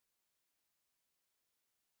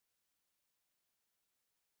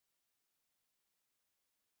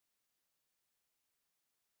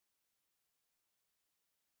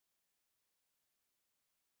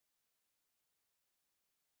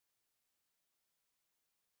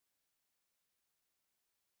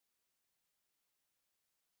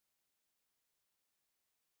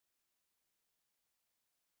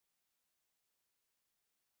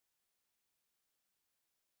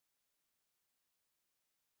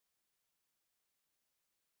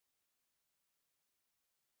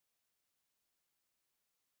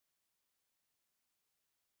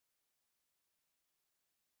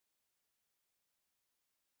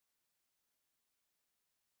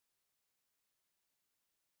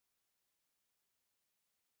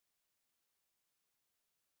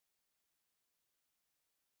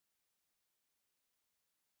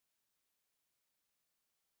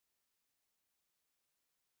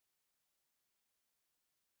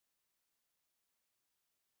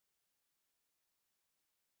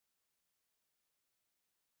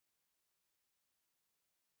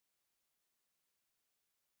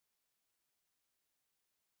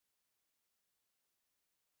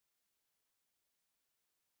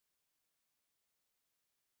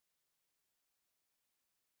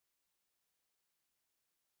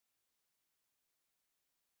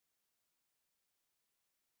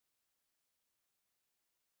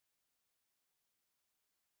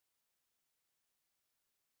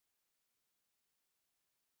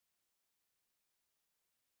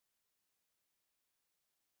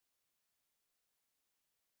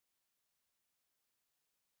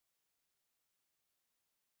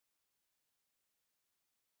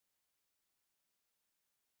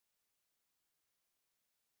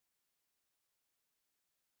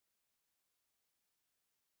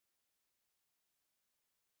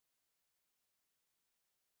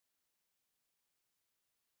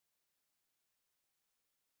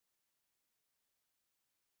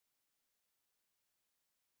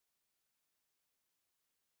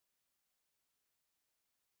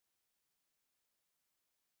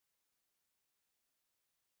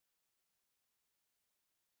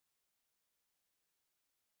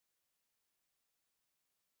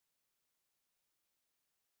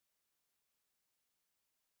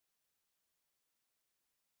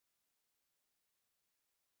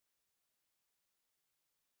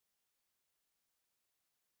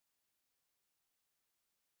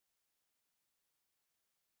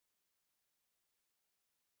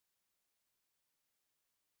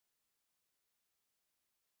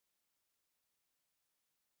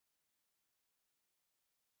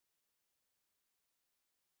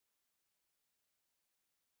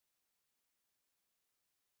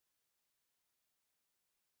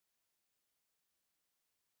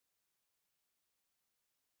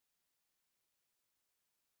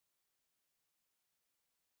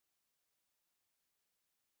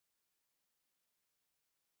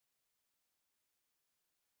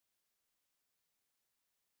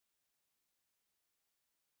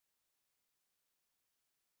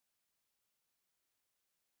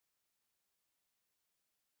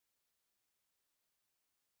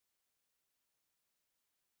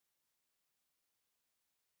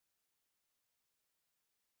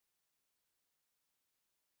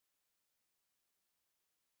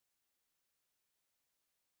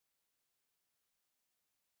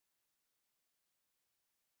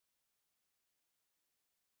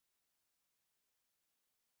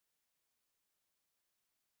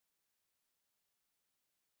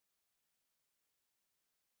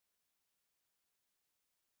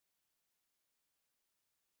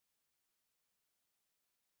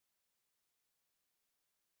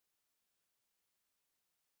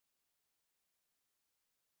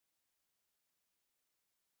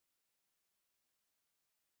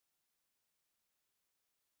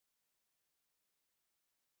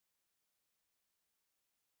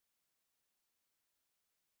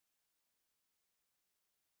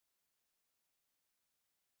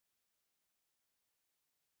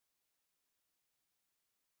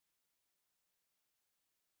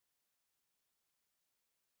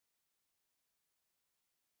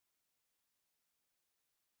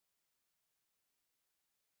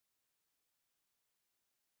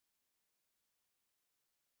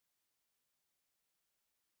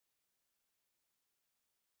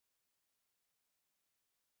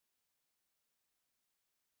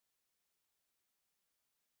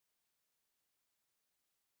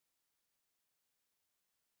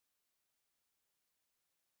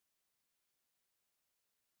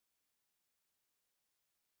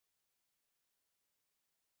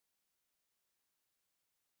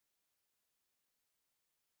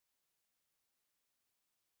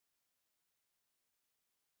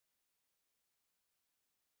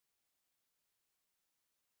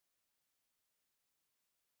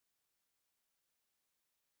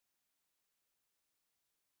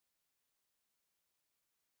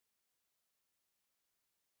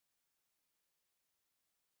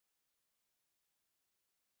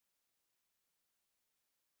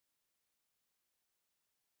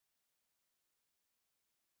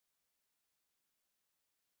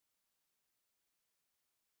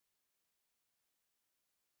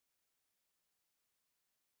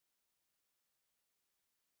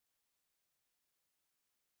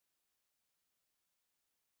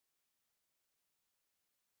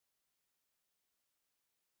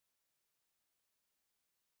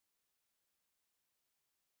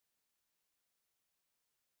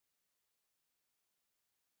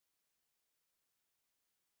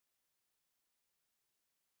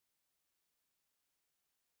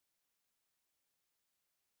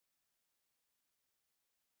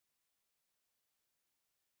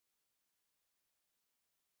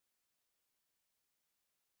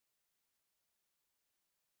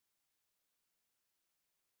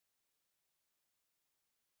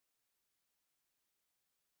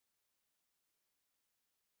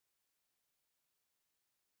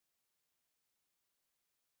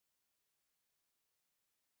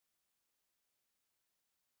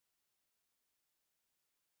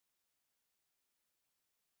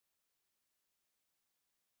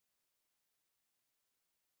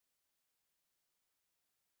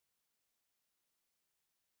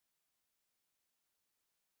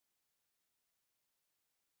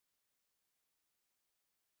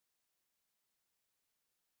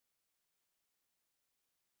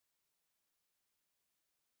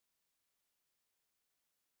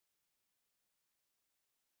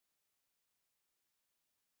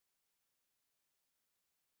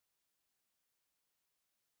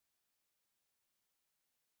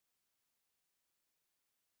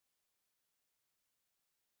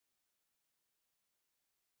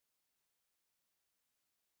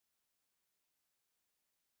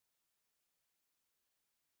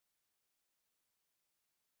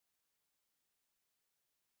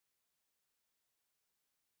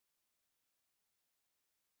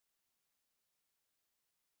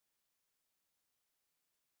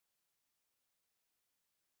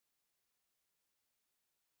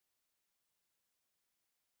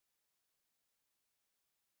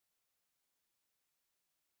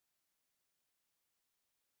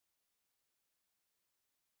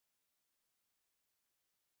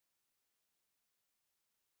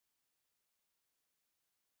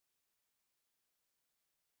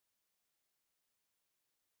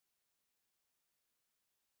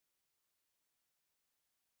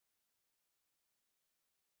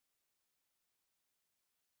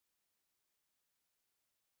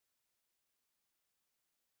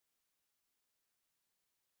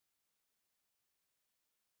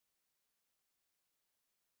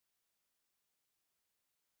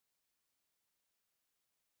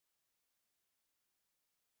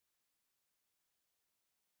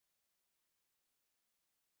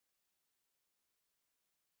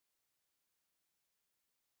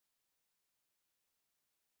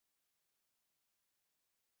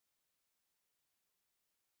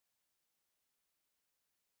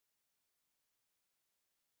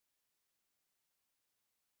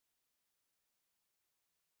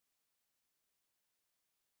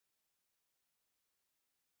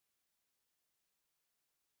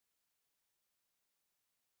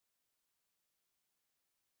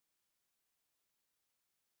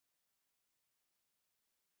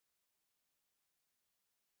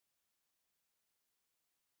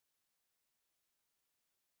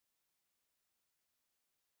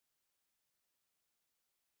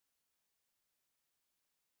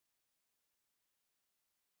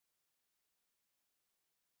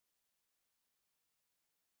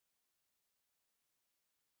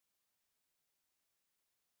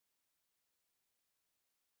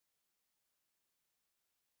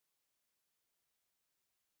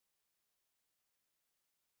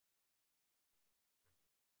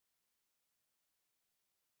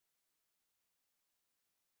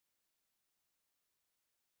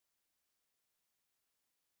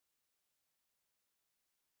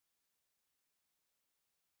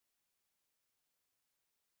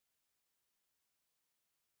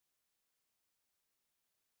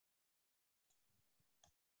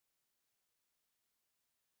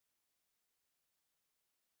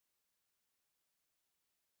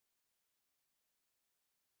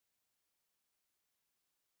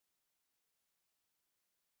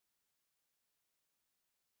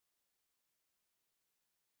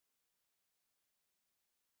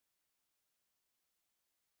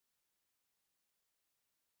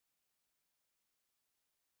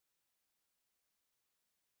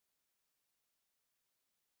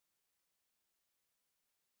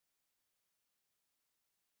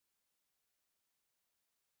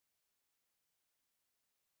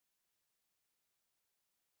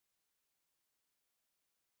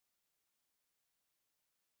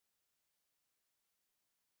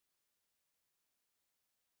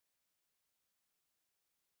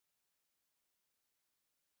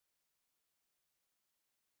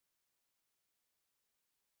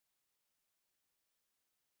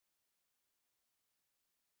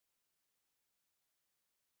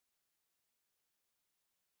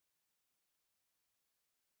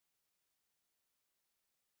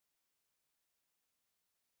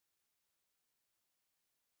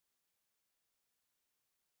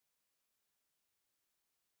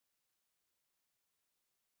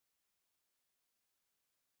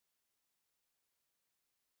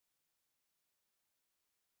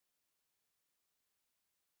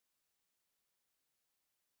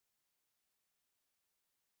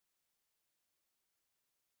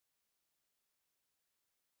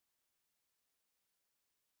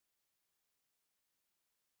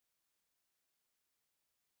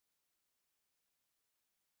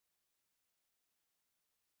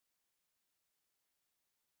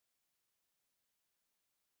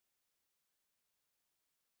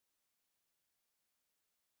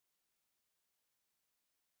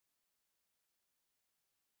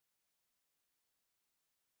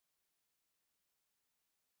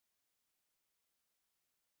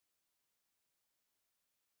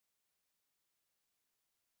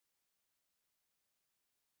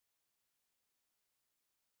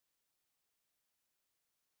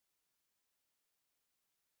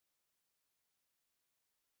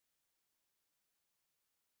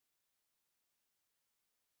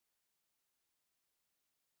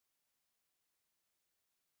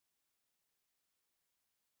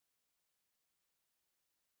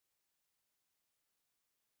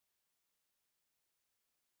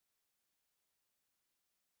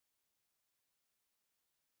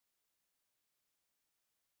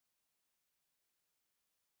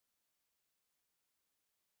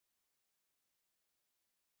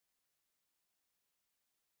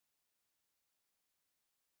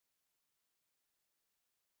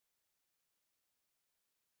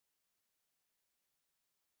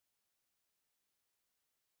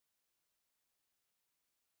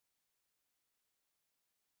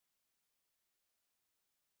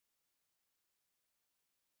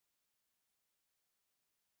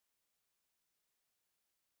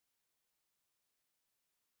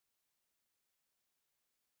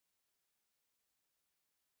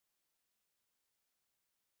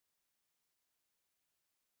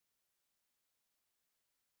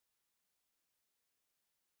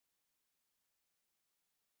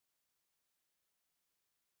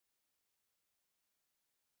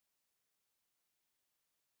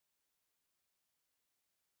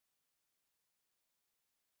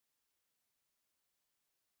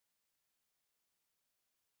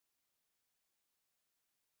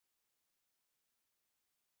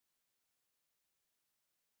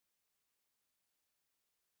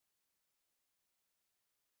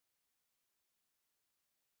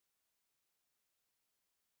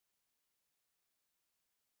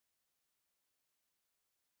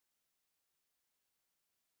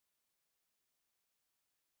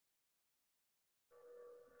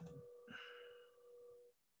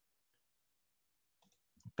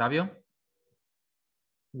Ottavio?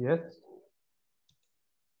 Yes.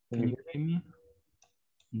 Can you hear me?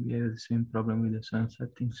 We have the same problem with the sound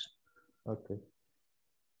settings. Okay.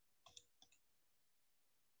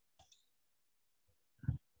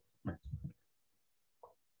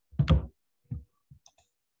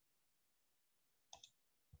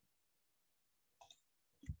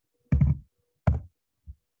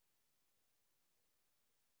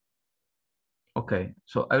 Okay,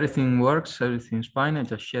 so everything works, everything's fine. I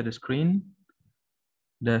just share the screen.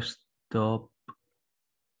 Desktop.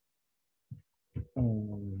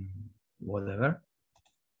 Whatever.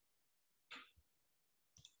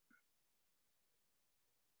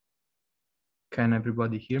 Can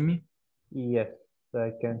everybody hear me? Yes,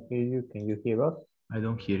 I can hear you. Can you hear us? I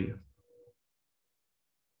don't hear you.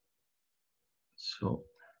 So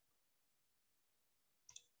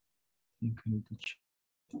I think I need to check.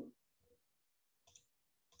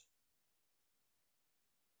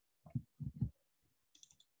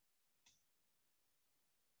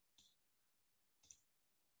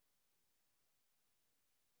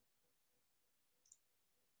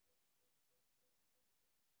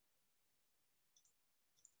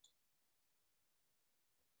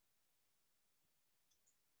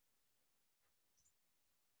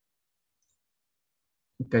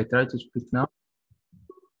 Okay, try to speak now.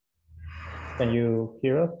 Can you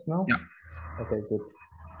hear us now? Yeah. Okay, good.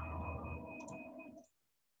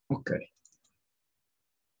 Okay.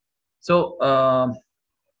 So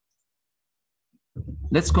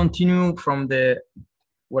let's continue from the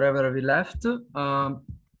wherever we left. I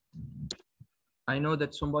know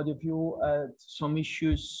that somebody of you had some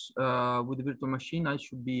issues with the virtual machine. I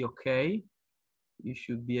should be okay. You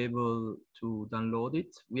should be able to download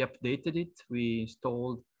it. We updated it. We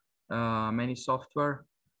installed many software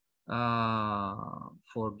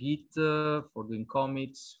for Git, for doing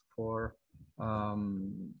commits, for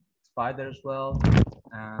Spider as well.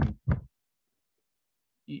 And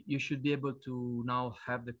you should be able to now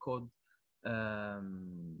have the code,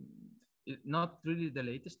 not really the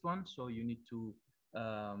latest one. So you need to,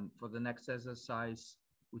 for the next exercise,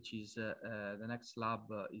 which is the next lab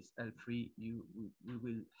is L3, we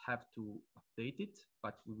will have to update it,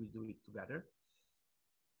 but we will do it together.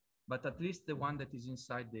 But at least the one that is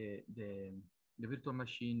inside the virtual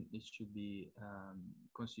machine, it should be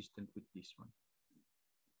consistent with this one.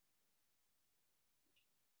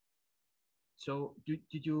 So do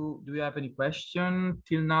you have any question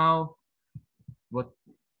till now? What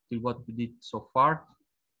we did so far?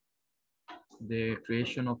 The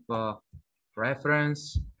creation of a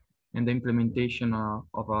reference and the implementation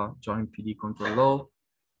of a joint PD control law.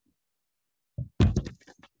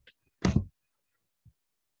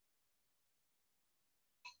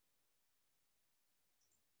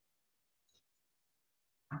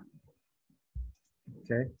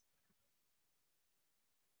 Okay.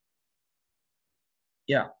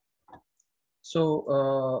 Yeah.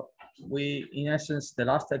 So we, in essence, the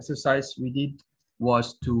last exercise we did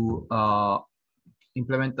was to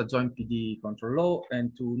implement a joint PD control law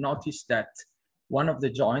and to notice that one of the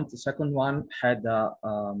joints, the second one, had a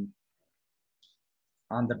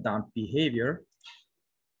underdamped behavior,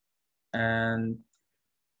 and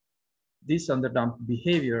this underdamped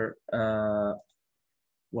behavior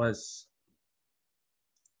was,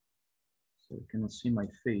 so you cannot see my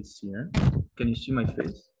face here. Can you see my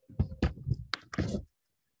face?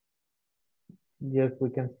 Yes, we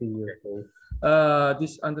can see your face.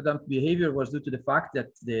 This underdamped behavior was due to the fact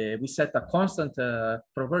that we set a constant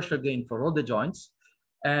proportional gain for all the joints.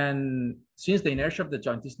 And since the inertia of the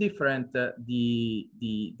joint is different, the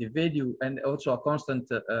value, and also a constant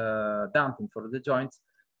damping for the joints,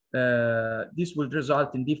 this will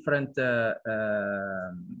result in different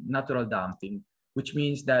natural damping, which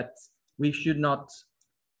means that we should not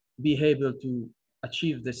be able to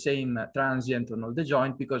achieve the same transient on all the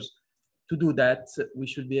joint, because to do that, we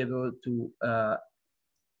should be able to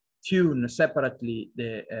tune separately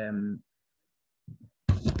the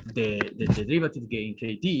derivative gain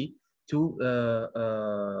KT to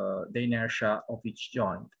the inertia of each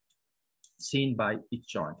joint, seen by each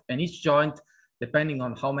joint. And each joint, depending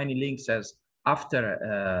on how many links has after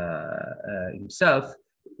himself,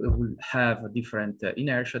 will have a different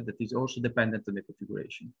inertia that is also dependent on the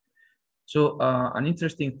configuration. So an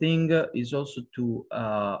interesting thing is also to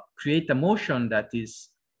create a motion that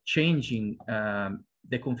is changing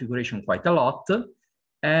the configuration quite a lot,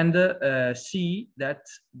 and see that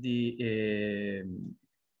the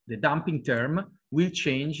damping term will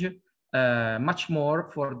change much more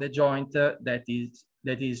for the joint that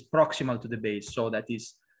is proximal to the base. So that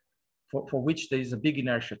is for which there is a big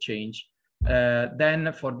inertia change,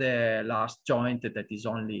 Then for the last joint that is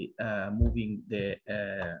only moving the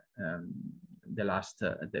last,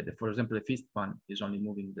 for example, the fifth one is only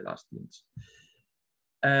moving the last links.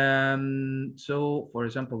 So, for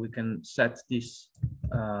example, we can set these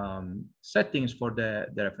settings for the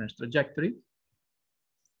reference trajectory,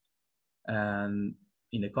 and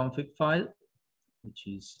in the config file, which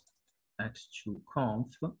is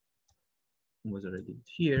x2conf, was already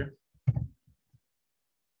here.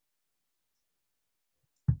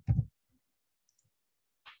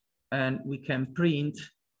 And we can print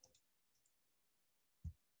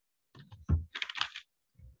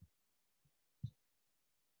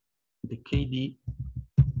the KD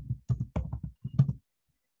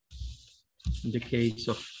in the case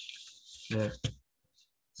of the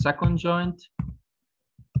second joint.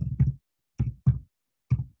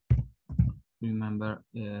 Remember,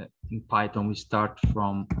 in Python, we start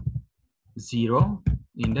from 0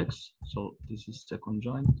 index. So this is second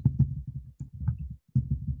joint.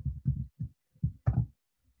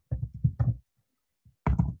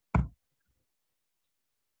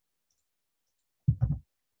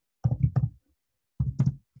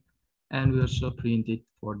 And we also print it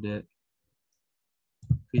for the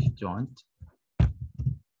fifth joint.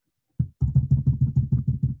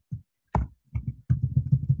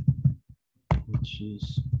 Which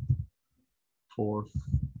is fourth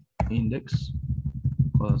index,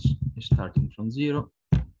 because it's starting from 0.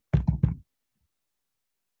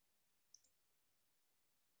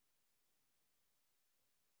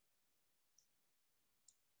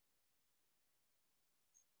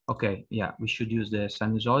 Okay, yeah, we should use the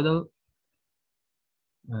sinusoidal.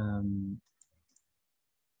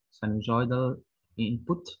 Sinusoidal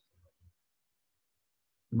input,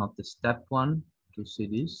 not the step one, to see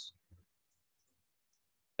this.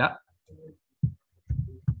 Yeah.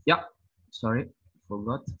 Yeah, sorry,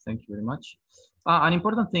 forgot. Thank you very much. An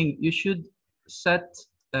important thing, you should set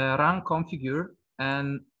run configure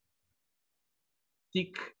and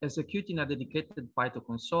tick execute in a dedicated Python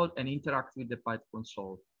console and interact with the Python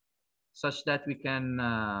console, such that we can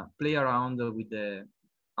play around with the,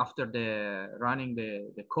 after the running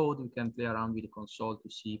the code, we can play around with the console to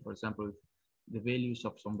see, for example, the values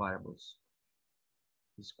of some variables.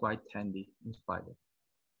 It's quite handy in Python.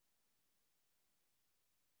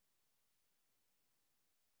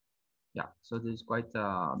 Yeah, so there's quite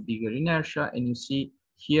a bigger inertia, and you see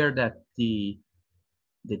here that the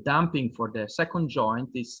damping for the second joint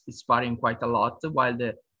is varying quite a lot, while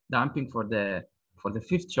the damping for the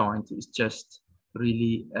fifth joint is just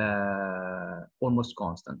really almost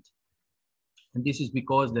constant. And this is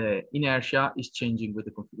because the inertia is changing with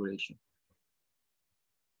the configuration.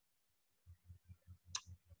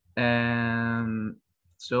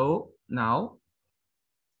 So now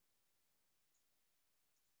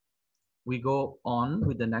we go on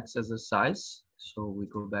with the next exercise. So we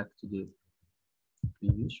go back to the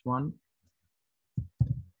previous one.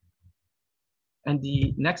 And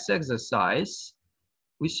the next exercise,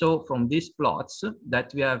 we saw from these plots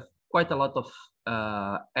that we have quite a lot of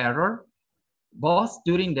error, both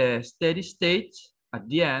during the steady state at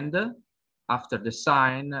the end, after the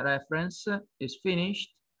sign reference is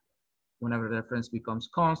finished, whenever the reference becomes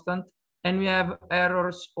constant, and we have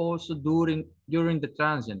errors also during the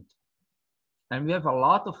transient. And we have a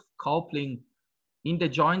lot of coupling in the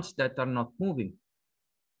joints that are not moving.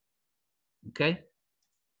 Okay.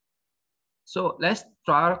 So let's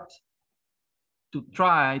try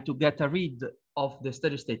to get a read of the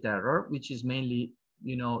steady state error, which is mainly,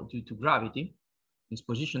 due to gravity. It's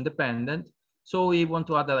position dependent. So we want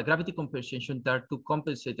to add a gravity compensation there to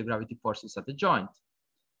compensate the gravity forces at the joint.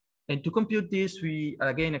 And to compute this, we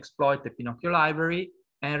again exploit the Pinocchio library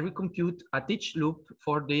and recompute at each loop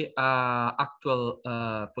for the actual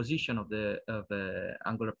position of the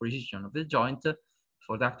angular position of the joint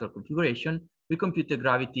for the actual configuration. We compute the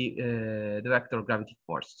gravity, the vector of gravity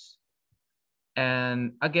forces.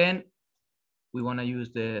 And again, we want to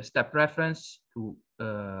use the step reference to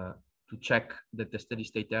check that the steady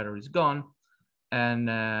state error is gone.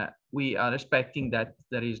 And we are expecting that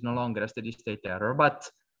there is no longer a steady state error, but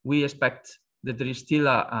we expect that there is still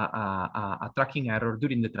a tracking error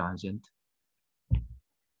during the transient.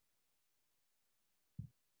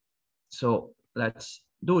 So let's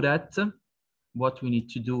do that. What we need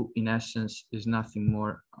to do in essence is nothing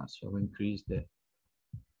more. So we increase the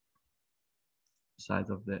size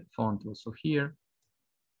of the font also here.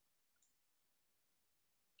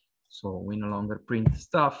 So we no longer print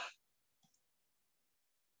stuff.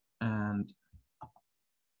 And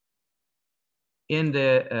in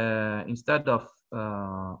the instead of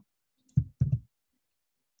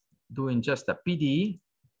doing just a PD,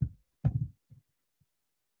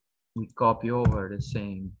 we copy over the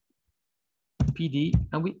same PD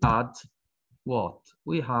and we add what?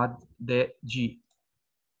 We add the G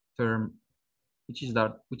term,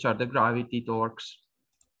 which are the gravity torques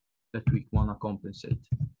that we want to compensate.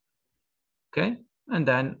 Okay, and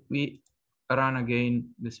then we run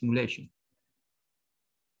again the simulation.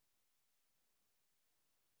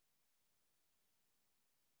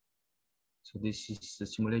 So this is the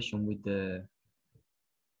simulation with the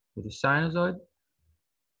sinusoid.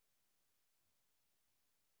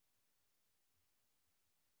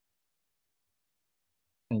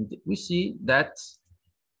 And we see that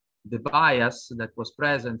the bias that was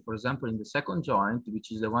present, for example, in the second joint,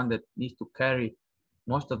 which is the one that needs to carry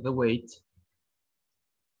most of the weight,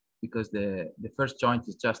 because the first joint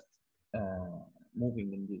is just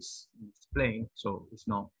moving in this plane, so it's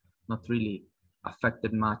not really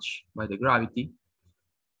affected much by the gravity.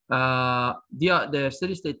 The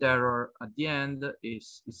steady state error at the end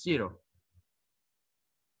is 0.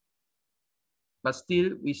 But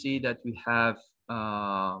still, we see that we have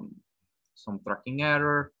some tracking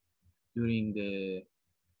error during the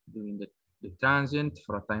transient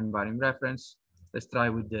for a time varying reference. Let's try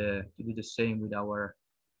to do the same with our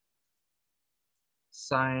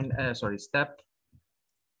step.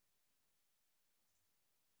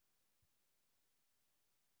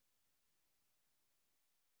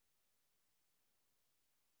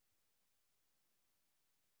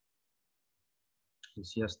 You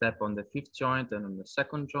see a step on the 5th joint and on the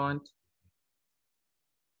 2nd joint.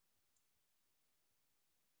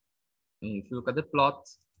 And if you look at the plot,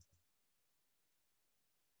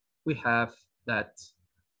 we have that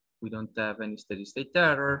we don't have any steady state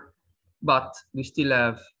error, but we still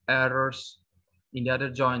have errors in the other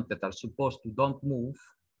joint that are supposed to don't move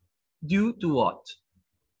due to what?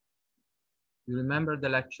 You remember the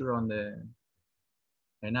lecture on the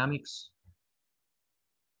dynamics?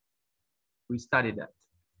 We studied that.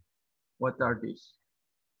 What are these?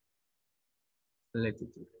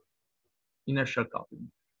 Related to inertial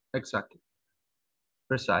coupling. Exactly.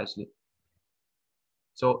 Precisely.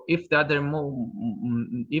 So if the other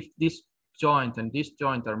if this joint and this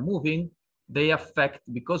joint are moving, they affect,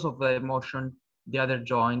 because of the motion, the other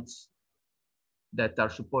joints that are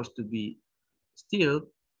supposed to be still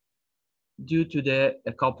due to the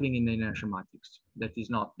coupling in the inertial matrix that is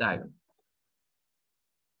not diagonal.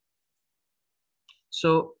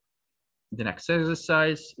 So the next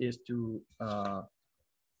exercise is to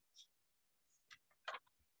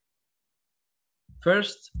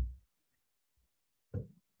first,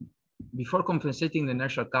 before compensating the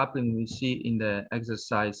inertial coupling we see in the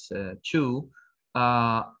exercise 2,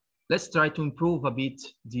 let's try to improve a bit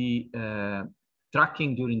the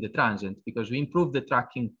tracking during the transient, because we improved the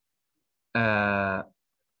tracking of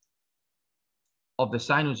the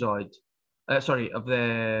sinusoid, of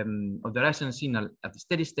the resonance signal at the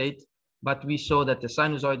steady state, but we saw that the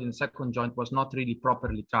sinusoid in the second joint was not really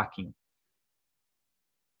properly tracking.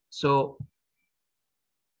 So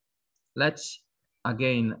let's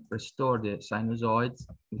again restore the sinusoid,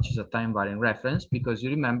 which is a time varying reference, because you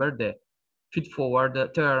remember the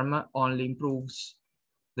feed-forward term only improves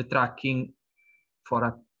the tracking for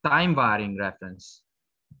a time varying reference.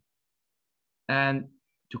 And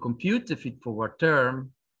to compute the feed-forward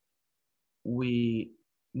term, we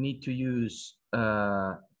need to use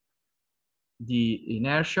the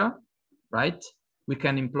inertia, right? We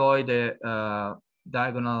can employ the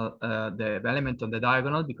diagonal, the element on the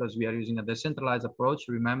diagonal, because we are using a decentralized approach.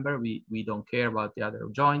 Remember, we don't care about the other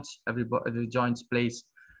joints. Every joint's place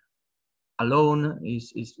alone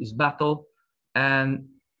is battle. And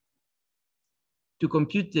to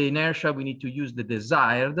compute the inertia, we need to use the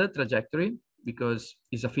desired trajectory, because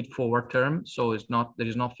it's a feed-forward term, so it's not, there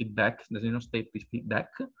is no feedback, there is no state feedback.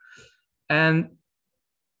 And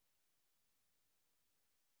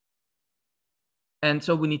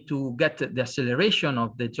so we need to get the acceleration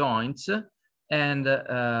of the joints and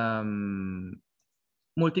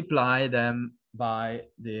multiply them by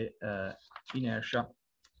the inertia.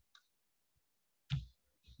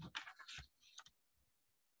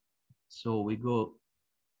 So we go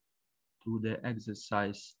to the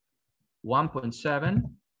exercise 1.7.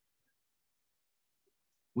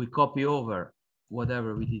 We copy over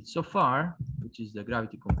whatever we did so far, which is the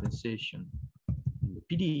gravity compensation in the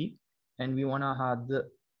PD, and we want to add the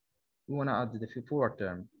feed-forward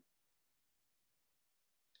term.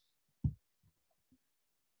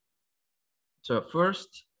 So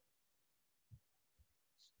first,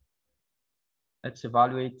 let's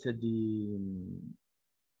evaluate the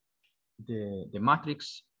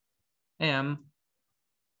matrix M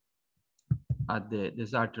at the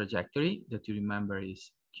desired trajectory that you remember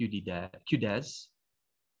is QDes.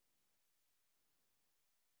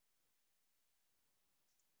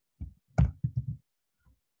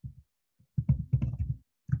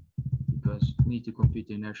 because we need to compute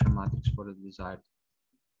the inertial matrix for the desired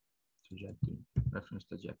trajectory, reference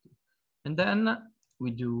trajectory. And then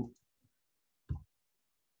we do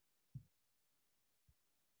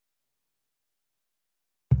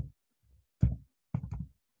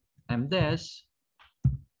MDes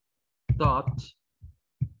dot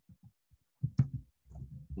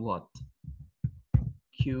what?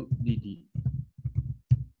 QDD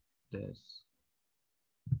des.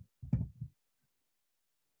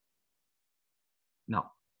 No,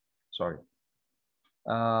 sorry.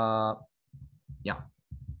 Yeah.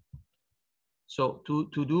 So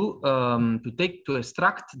to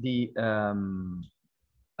extract the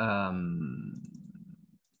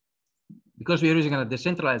because we are using a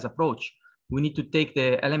decentralized approach, we need to take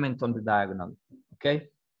the element on the diagonal. Okay.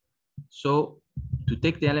 So to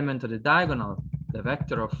take the element of the diagonal, the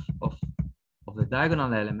vector of the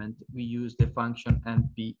diagonal element, we use the function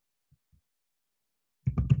np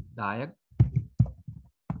diag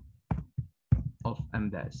of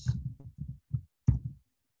MDes.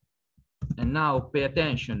 And now pay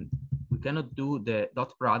attention, we cannot do the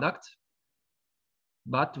dot product,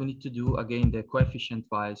 but we need to do again the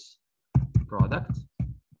coefficient-wise product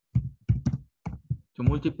to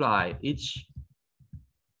multiply each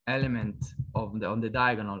element on the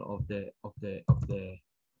diagonal of the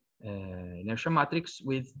inertial matrix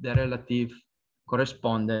with the relative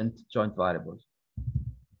correspondent joint variables,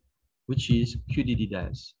 which is QDD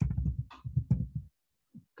des.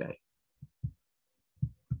 Okay.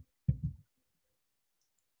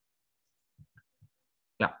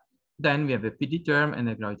 Yeah. Then we have a PD term and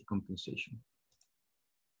a gravity compensation.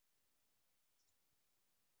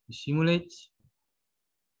 We simulate.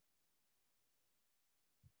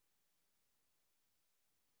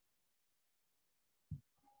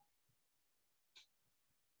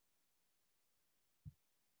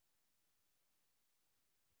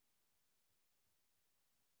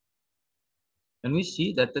 And we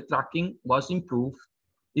see that the tracking is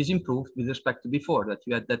improved with respect to before, that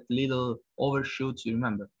you had that little overshoots, you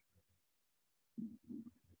remember?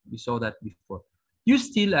 We saw that before. You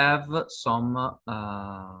still have some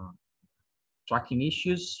tracking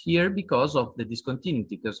issues here because of the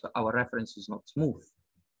discontinuity, because our reference is not smooth.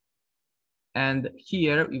 And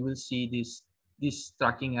here we will see this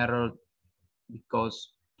tracking error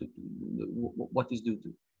because what is due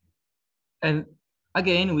to. And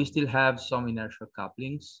again, we still have some inertial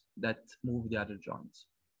couplings that move the other joints.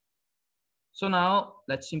 So now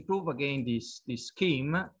let's improve again this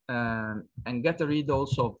scheme and get rid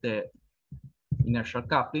also of the inertial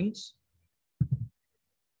couplings,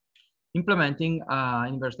 implementing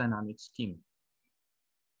inverse dynamics scheme.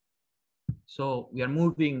 So we are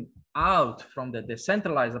moving out from the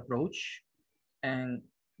decentralized approach and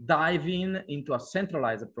diving into a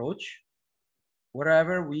centralized approach,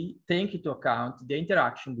 wherever we take into account the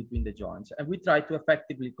interaction between the joints, and we try to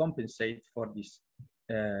effectively compensate for these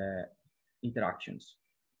interactions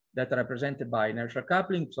that are represented by inertial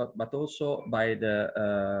coupling, but also by the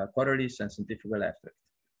Coriolis and centrifugal effect.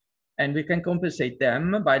 And we can compensate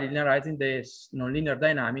them by linearizing this nonlinear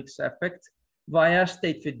dynamics effect via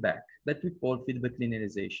state feedback that we call feedback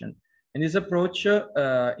linearization. And this approach,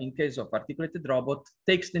 in case of articulated robot,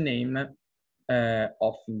 takes the name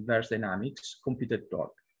of inverse dynamics computed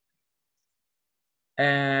torque.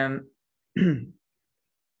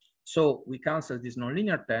 So we cancel these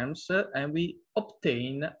nonlinear terms and we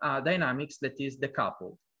obtain a dynamics that is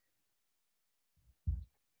decoupled.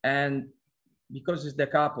 And because it's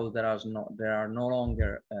decoupled, there are no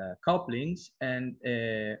longer couplings, and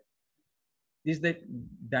this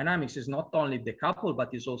dynamics is not only decoupled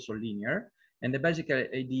but is also linear. And the basic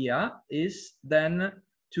idea is then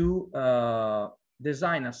to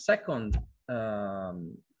design a second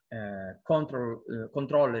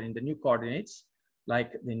controller in the new coordinates,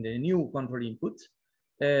 like in the new control input,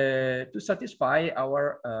 to satisfy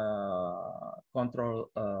our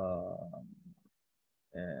control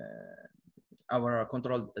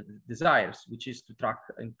desires, which is to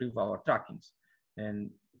improve our trackings.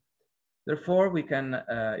 And therefore, we can,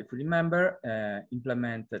 if we remember,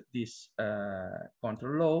 implement this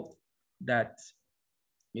control law that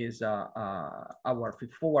is our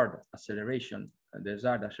feed-forward acceleration,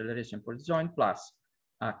 desired acceleration for the joint, plus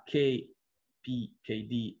a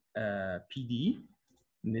KPKD PD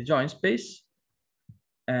in the joint space.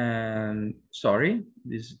 And sorry,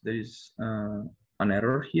 there is an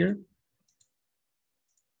error here.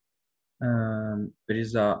 There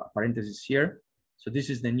is a parenthesis here. So this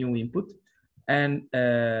is the new input, and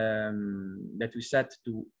that we set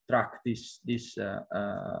to track this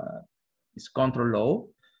control law.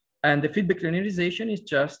 And the feedback linearization is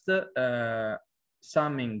just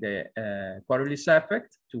summing the Coriolis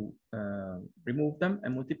effect to remove them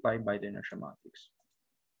and multiply by the inertia matrix.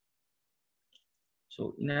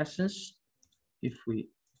 So in essence, if we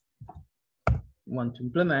want to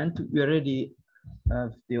implement, we already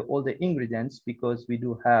have all the ingredients, because we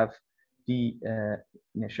do have the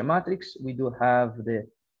inertia matrix, we do have the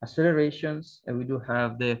accelerations, and we do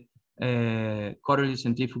have the Coriolis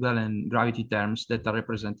centrifugal and gravity terms that are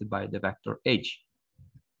represented by the vector h.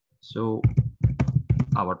 So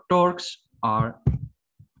our torques are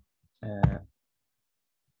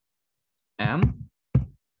m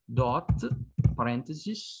dot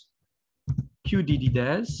parenthesis qdd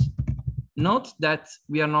des. Note that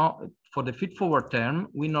we are not, for the feed-forward term,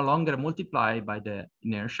 we no longer multiply by the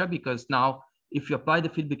inertia, because now if you apply the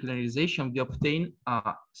field declinerization, we obtain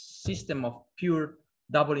a system of pure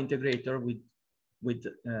double integrator with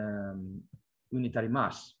unitary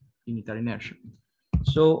mass, unitary inertia.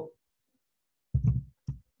 So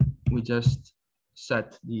we just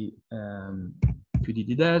set the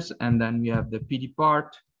QDD des, and then we have the PD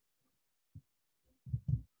part,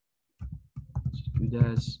 Q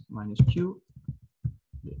des minus Q.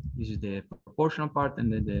 This is the proportional part,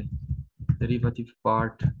 and then the derivative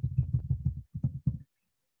part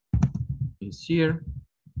is here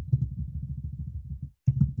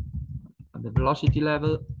at the velocity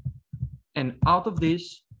level. And out of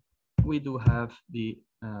this, we do have the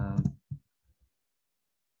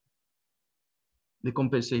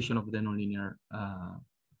compensation of the nonlinear,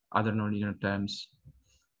 other nonlinear terms.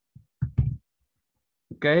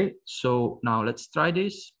 Okay, so now let's try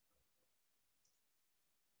this.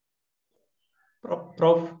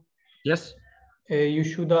 Prof. Yes. You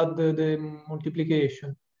should add the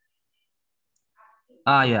multiplication.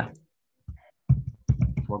 Ah, yeah.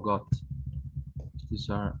 Forgot. These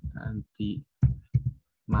are MP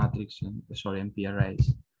matrix and sorry, MP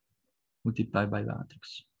arrays multiplied by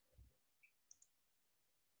matrix.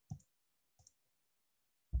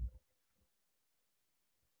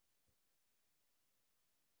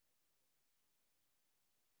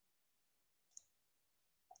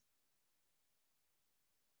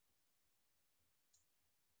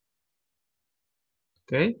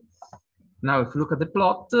 Okay, now if you look at the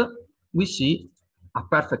plot, we see a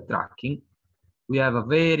perfect tracking. We have a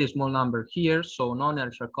very small number here, so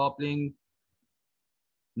non-inertial coupling,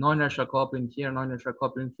 non-inertial coupling here, non-inertial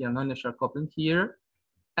coupling here, non-inertial coupling here,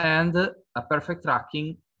 and a perfect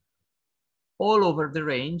tracking all over the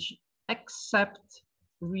range, except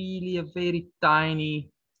really a very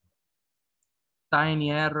tiny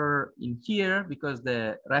error in here, because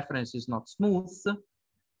the reference is not smooth,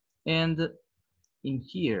 and in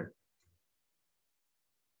here.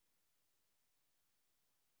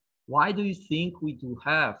 Why do you think we do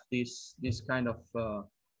have this kind of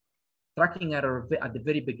tracking error at the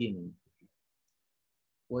very beginning?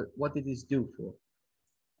 What did this do for,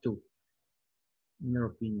 in your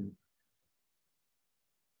opinion?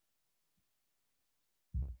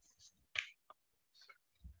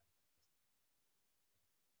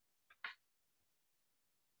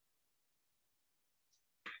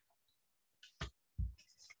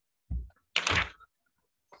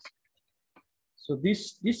 So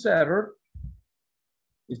this error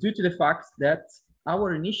is due to the fact that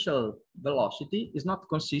our initial velocity is not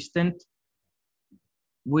consistent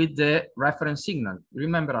with the reference signal.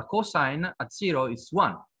 Remember, a cosine at 0 is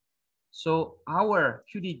 1. So our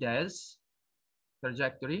QD des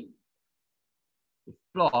trajectory, if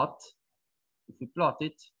we plot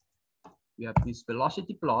it, we have this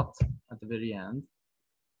velocity plot at the very end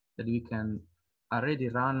that we can already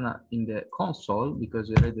run in the console because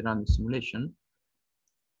we already ran the simulation.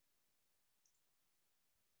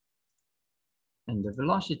 And the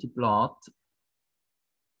velocity plot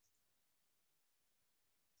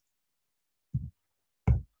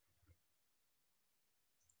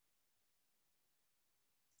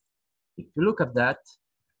if you look at that,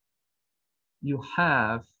 you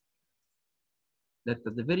have that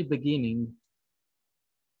at the very beginning,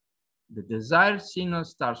 the desired signal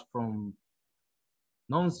starts from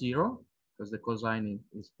non-zero, because the cosine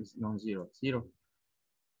is non-zero, 0,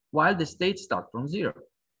 while the states start from 0.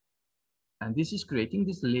 And this is creating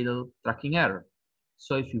this little tracking error.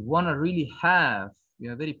 So if you want to really have, we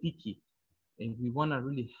are very picky, and we want to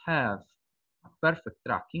really have a perfect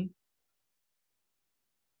tracking,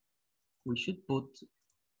 we should put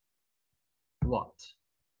what?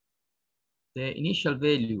 The initial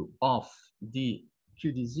value of the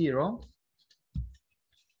QD0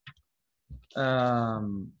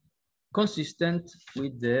 consistent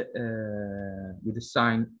with the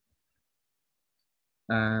sign,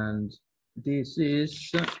 and this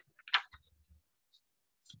is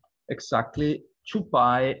exactly 2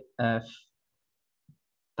 pi f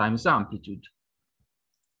times amplitude.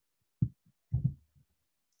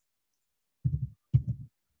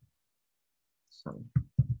 Sorry.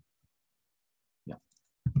 Yeah.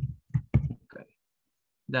 Okay.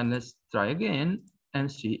 Then let's try again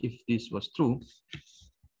and see if this was true.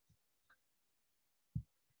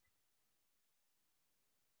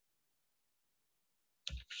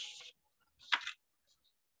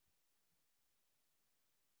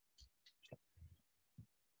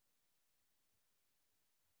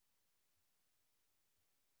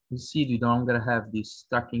 You see, we no longer have this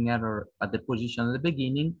tracking error at the position at the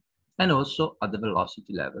beginning and also at the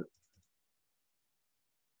velocity level.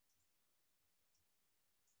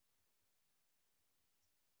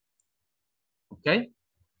 Okay,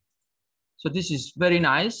 so this is very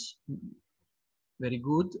nice, very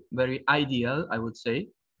good, very ideal, I would say.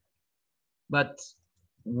 But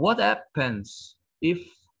what happens if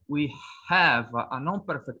we have a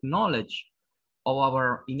non-perfect knowledge of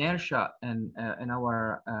our inertia and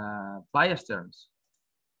our bias terms?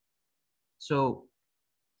 So,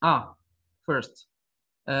 first,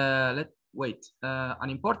 an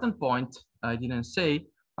important point I didn't say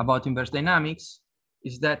about inverse dynamics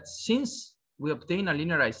is that since we obtain a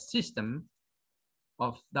linearized system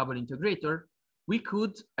of double integrator, we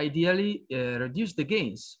could ideally reduce the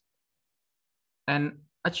gains and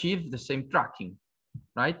achieve the same tracking,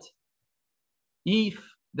 right? If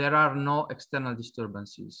there are no external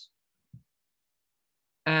disturbances.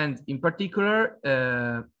 And in particular,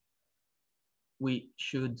 we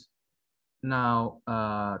should now,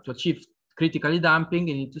 to achieve critically damping,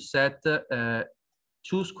 you need to set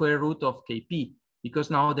 2 square root of Kp,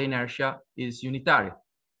 because now the inertia is unitary.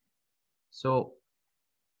 So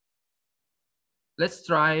let's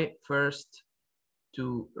try first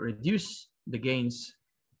to reduce the gains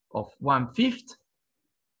of 1/5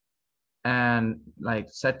 and like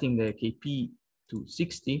setting the Kp to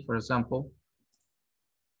 60, for example.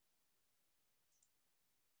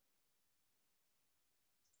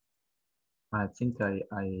 I think I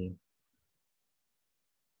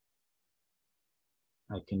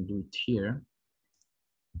can do it here.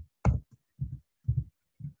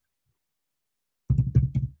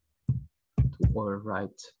 To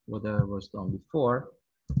overwrite whatever was done before.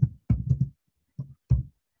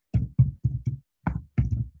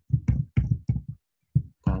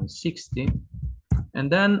 Times 60.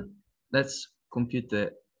 And then let's compute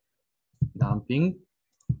the damping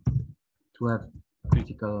to have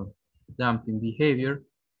critical damping behavior.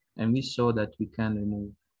 And we saw that we can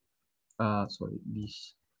remove,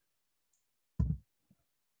 this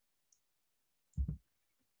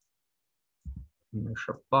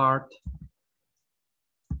inertia part.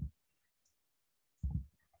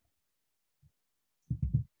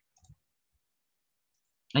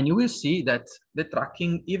 And you will see that the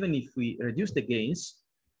tracking, even if we reduce the gains,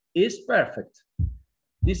 is perfect.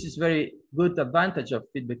 This is very good advantage of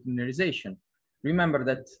feedback linearization. Remember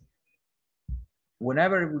that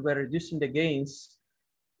whenever we were reducing the gains,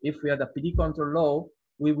 if we had a PD control law,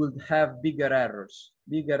 we would have bigger errors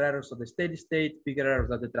of the steady state, bigger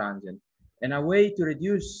errors of the transient. And a way to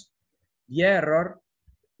reduce the error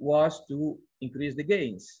was to increase the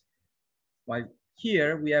gains. While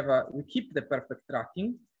here we keep the perfect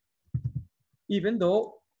tracking, even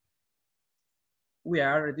though we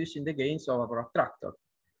are reducing the gains of our attractor.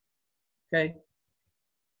 Okay.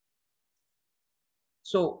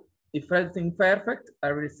 So if everything perfect,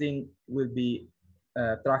 everything will be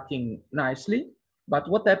tracking nicely. But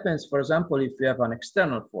what happens, for example, if we have an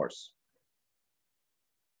external force?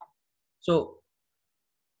 So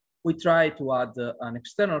we try to add an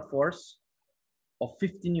external force of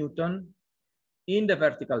 50 Newton in the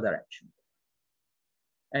vertical direction.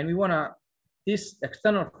 And we want this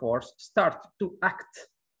external force start to act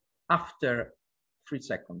after 3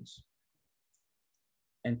 seconds.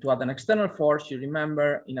 And to add an external force, you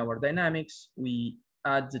remember in our dynamics, we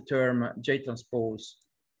add the term J transpose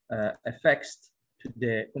Fx to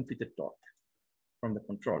the computed torque from the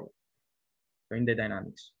controller, so in the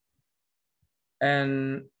dynamics.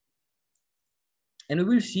 And we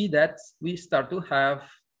will see that we start to have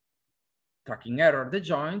tracking error of the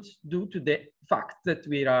joint due to the fact that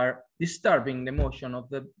we are disturbing the motion of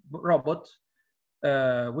the robot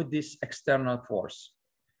with this external force.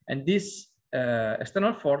 And this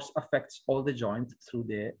external force affects all the joint through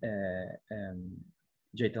the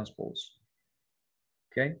J transpose.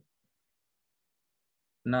 Okay.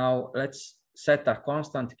 Now let's set a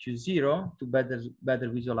constant Q0 to better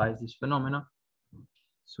visualize this phenomena.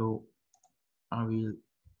 So I will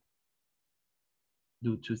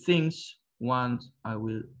do 2 things. One, I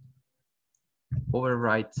will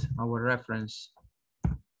overwrite our reference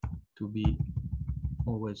to be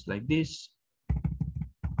always like this,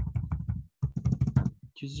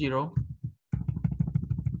 Q0.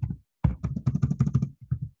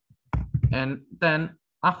 And then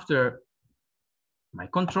after my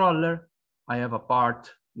controller, I have a part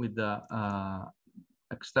with the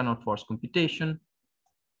external force computation.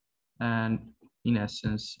 And in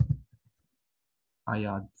essence, I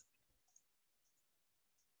add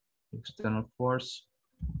external force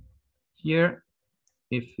here.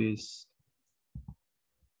 If it's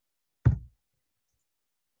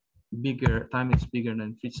bigger, time is bigger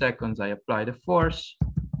than 3 seconds, I apply the force.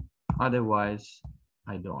 Otherwise,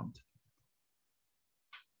 I don't.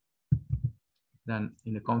 Then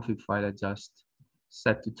in the config file, I just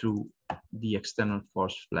set it through the external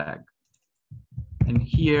force flag. And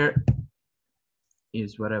here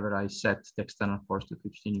is wherever I set the external force to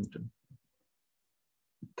 50 Newton.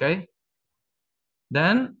 Okay.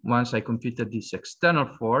 Then once I computed this external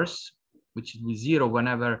force, which will be 0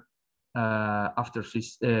 whenever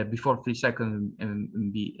before 3 seconds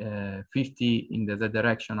and be 50 in the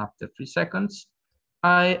direction after 3 seconds,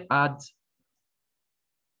 I add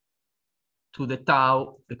to the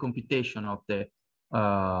tau the computation of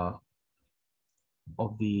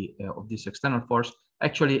this external force.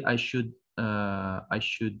 Actually, I should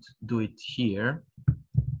do it here,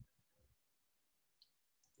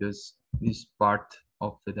 because this part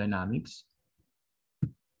of the dynamics.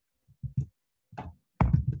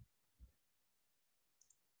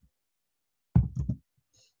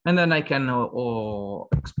 And then I can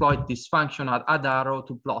exploit this function add arrow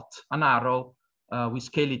to plot an arrow. We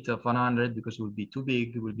scale it of 100 because it will be too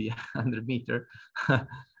big. It will be 100 meters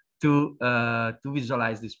to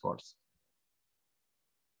visualize this force.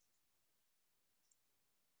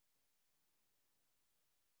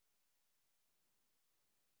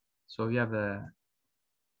 So we have a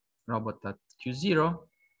robot at Q0.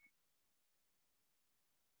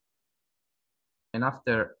 And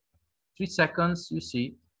after 3 seconds, you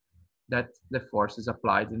see that the force is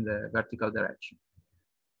applied in the vertical direction.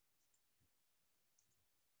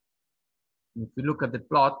 If we look at the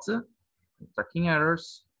plot, tracking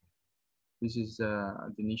errors, this is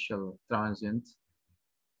the initial transient.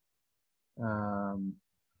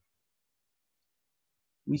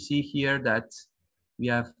 We see here that we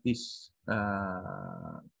have this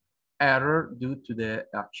error due to the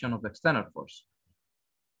action of external force.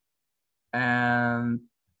 And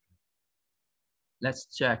let's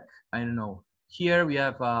check, I don't know. Here we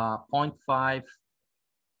have a 0.5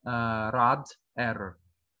 rad error.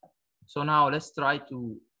 So now let's try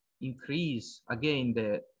to increase again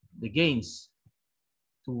the gains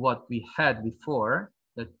to what we had before,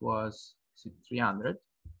 that was 300.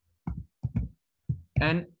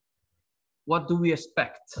 And what do we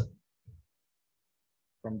expect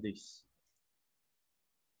from this?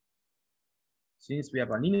 Since we have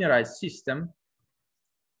a linearized system,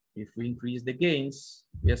 if we increase the gains,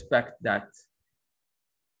 we expect that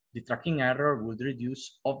the tracking error would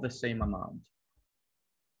reduce of the same amount.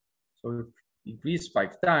 So if we increase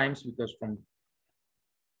 5 times, because from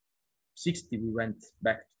 60 we went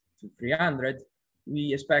back to 300,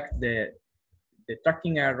 we expect the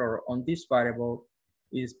tracking error on this variable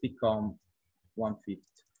is become 1/5.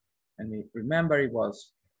 And we remember it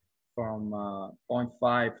was from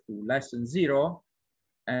 0.5 to less than 0,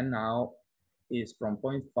 and now is from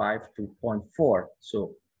 0.5 to 0.4.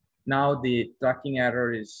 So now the tracking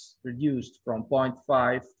error is reduced from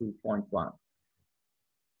 0.5 to 0.1.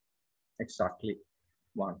 Exactly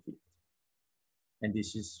 1/5. And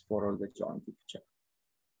this is for all the joint check.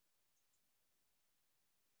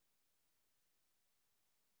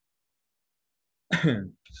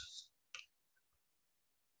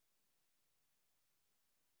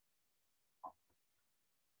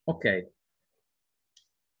 Okay.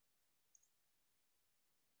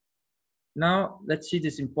 Now let's see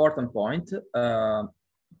this important point.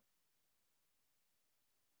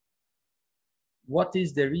 What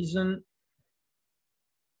is the reason?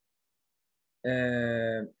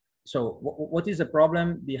 So what is the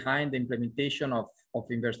problem behind the implementation of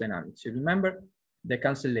inverse dynamics? You remember the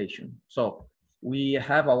cancellation. So we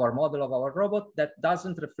have our model of our robot that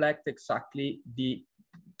doesn't reflect exactly the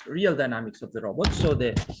real dynamics of the robot. So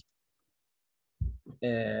the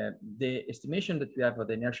estimation that we have of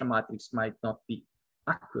the inertia matrix might not be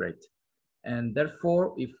accurate. And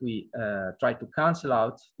therefore, if we try to cancel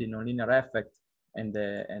out the nonlinear effect and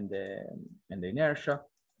the inertia,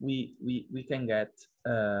 we can get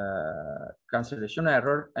cancellation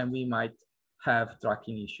error, and we might have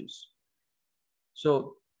tracking issues.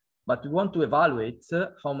 So, but we want to evaluate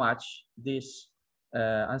how much this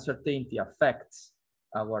uncertainty affects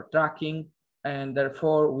our tracking, and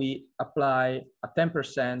therefore we apply a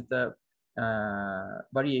 10%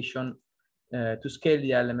 variation to scale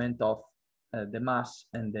the element of the mass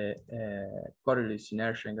and the Coriolis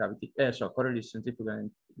inertia and gravity, Coriolis centrifugal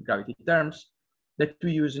and gravity terms that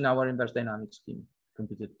we use in our inverse dynamics scheme,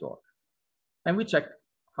 computed torque. And we check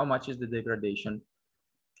how much is the degradation.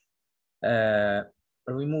 We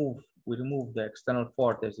remove the external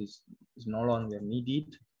force is no longer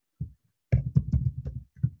needed.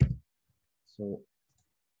 So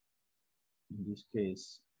in this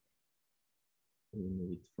case, we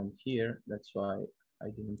remove it from here. That's why I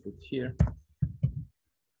didn't put here.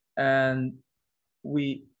 And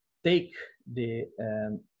we take the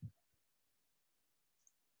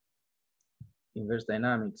inverse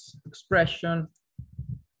dynamics expression,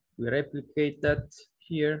 we replicate that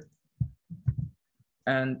here,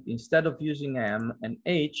 and instead of using M and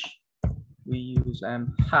H, we use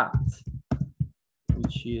M hat,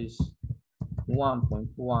 which is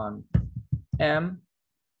 1.1 M,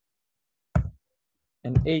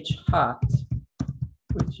 and H hat,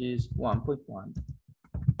 which is 1.1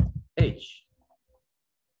 H.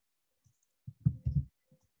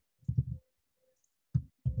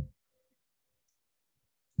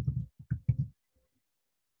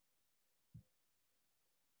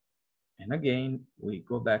 And again, we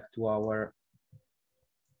go back to our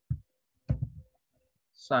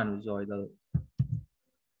sinusoidal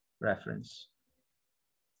reference.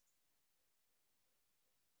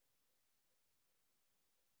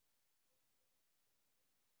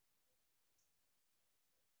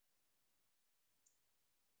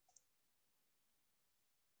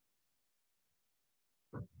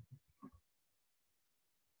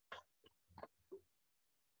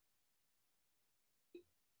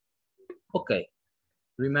 Okay,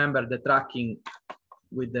 remember the tracking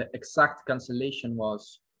with the exact cancellation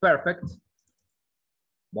was perfect,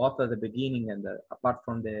 both at the beginning and apart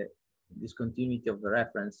from the discontinuity of the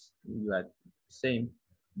reference, you had the same,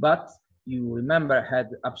 but you remember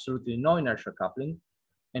had absolutely no inertial coupling.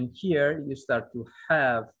 And here you start to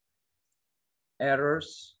have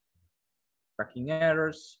errors, tracking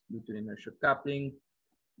errors due to inertial coupling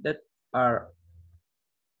that are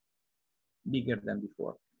bigger than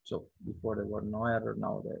before. So before there were no error,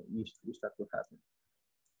 now they start to happen.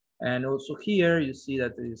 And also here you see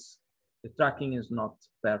that the tracking is not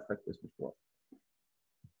perfect as before.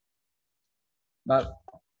 But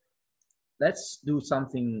let's do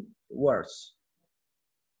something worse.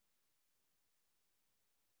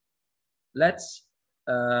 Let's,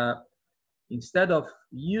 instead of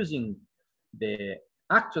using the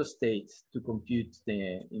actual state to compute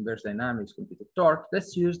the inverse dynamics computed torque,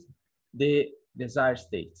 let's use the desired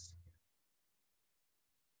states.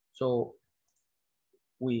 So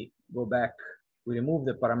we go back, we remove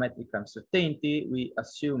the parametric uncertainty, we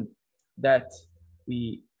assume that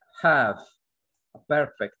we have a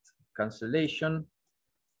perfect cancellation,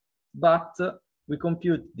 but we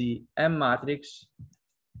compute the M matrix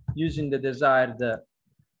using the desired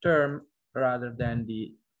term rather than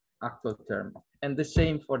the actual term, and the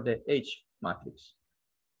same for the H matrix.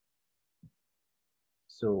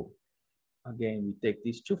 So again, we take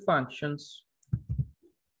these two functions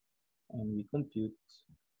and we compute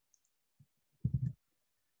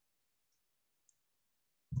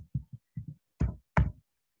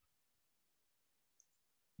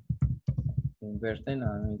inverse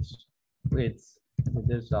dynamics with the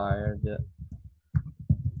desired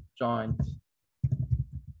joint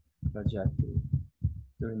trajectory.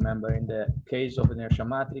 To remember, in the case of inertia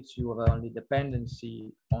matrix, you have only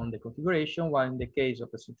dependency on the configuration, while in the case of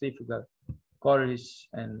a centrifugal Coriolis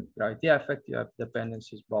and gravity effect, you have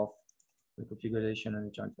dependencies both the configuration and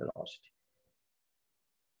the joint velocity.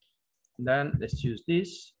 And then let's use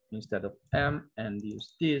this instead of M and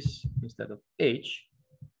use this instead of H.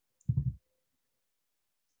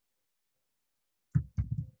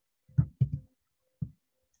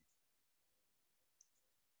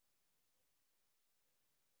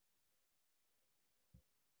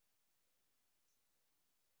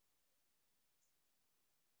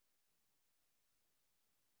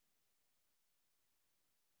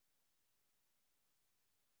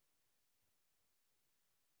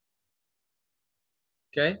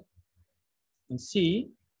 Okay, and see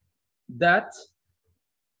that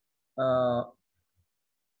there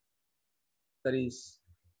is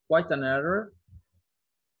quite an error.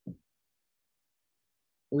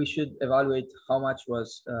 We should evaluate how much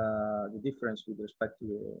was the difference with respect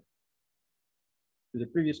to the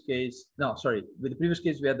previous case. No, sorry, with the previous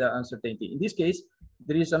case we had the uncertainty. In this case,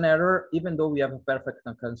 there is an error even though we have a perfect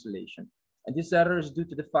cancellation. And this error is due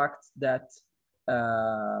to the fact that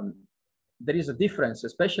there is a difference,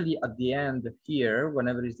 especially at the end here,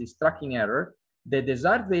 whenever is this tracking error, the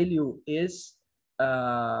desired value is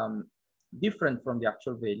different from the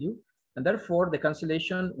actual value. And therefore, the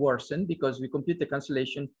cancellation worsened because we compute the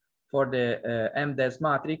cancellation for the MDES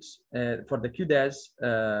matrix, for the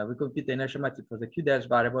QDES, we compute the inertial matrix for the QDES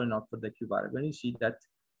variable, not for the Q variable. And you see that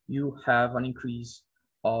you have an increase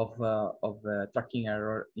of tracking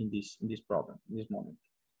error in this problem, in this moment.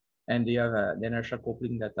 And you have the inertial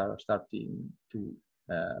coupling that are starting to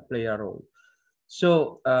play a role.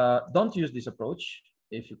 So don't use this approach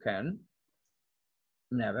if you can,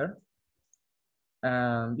 never,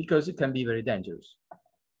 because it can be very dangerous.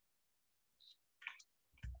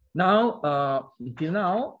 Now, until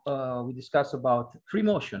now, we discussed about free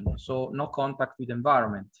motion, so no contact with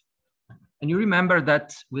environment. And you remember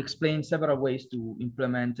that we explained several ways to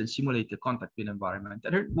implement and simulate the contact with environment.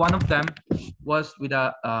 And one of them was with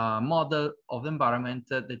a model of the environment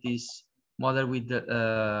that is modeled with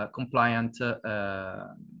compliant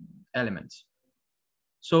elements.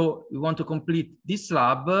 So we want to complete this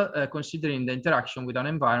lab considering the interaction with an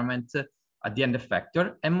environment at the end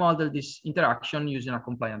effector and model this interaction using a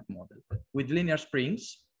compliant model with linear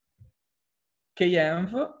springs,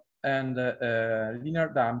 KEnv, and linear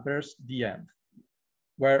dampers DEnv,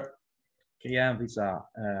 where KEnv is a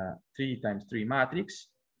 3×3 matrix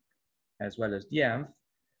as well as DEnv,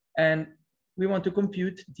 and we want to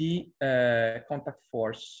compute the contact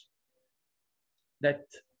force that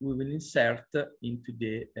we will insert into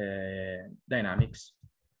the dynamics,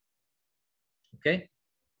 okay,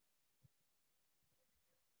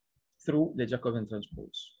 through the Jacobian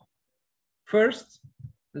transpose. First,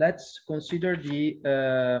 let's consider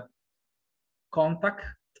the contact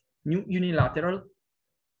unilateral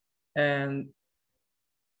and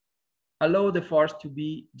allow the force to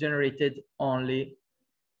be generated only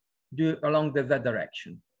along the Z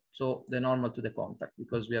direction. So the normal to the contact,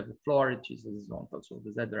 because we have the floor, which is horizontal. So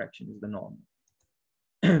the Z direction is the normal.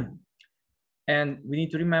 And we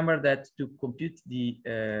need to remember that to compute the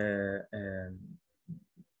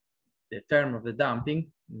term of the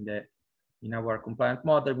damping in our compliant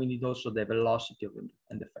model, we need also the velocity of the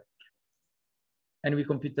end effector. And we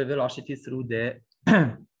compute the velocity through the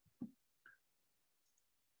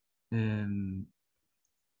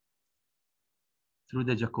through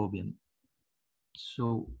the Jacobian.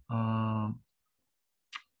 So let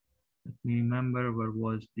me remember where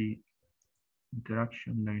was the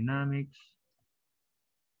interaction dynamics.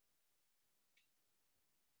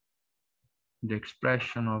 The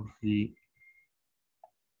expression of the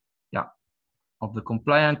of the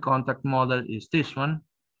compliant contact model is this one.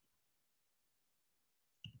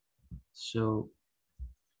 So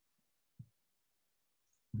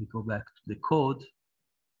we go back to the code.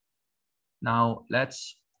 Now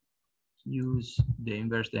let's use the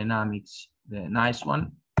inverse dynamics, the nice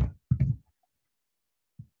one,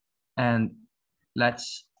 and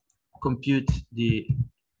let's compute the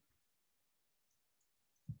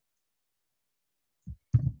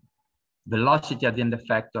velocity at the end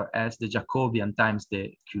effector as the Jacobian times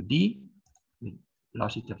the QD, the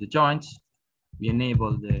velocity of the joints. We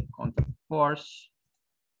enable the contact force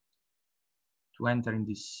to enter in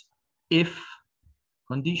this if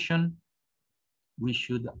condition. We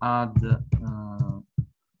should add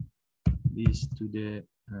this to the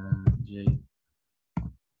J.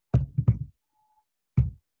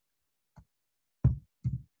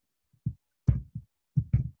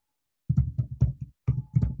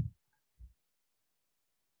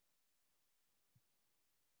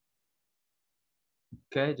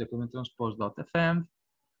 Okay, Jacobian transpose.fm,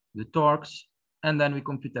 the torques, and then we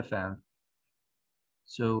compute FM.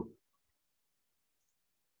 So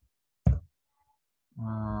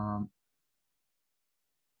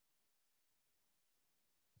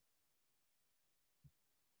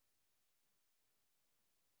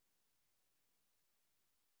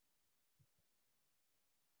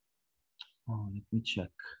let me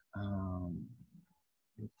check. I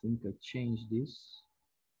think I changed this.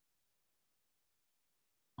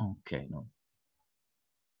 Okay, no.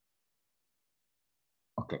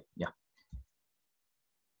 Okay, yeah.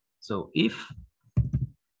 So if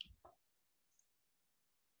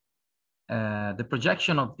the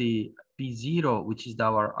projection of the P0, which is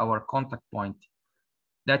our contact point,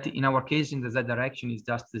 that in our case in the Z direction is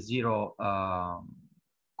just the zero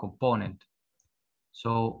component.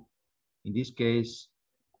 So in this case,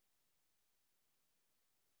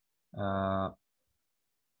 the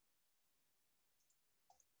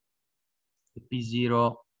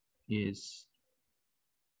P0 is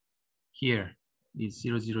here, is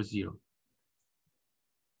 0, 0, 0.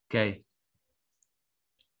 Okay.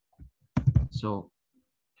 So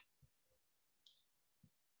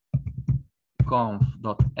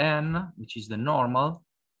conf.n, which is the normal,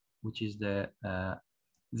 which is the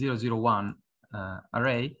 001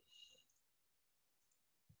 array.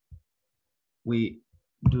 We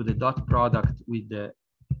do the dot product with the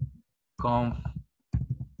conf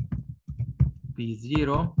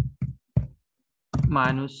p0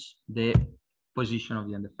 minus the position of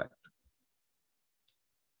the end effector.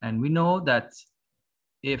 And we know that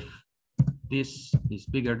if this is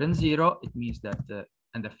bigger than 0, it means that the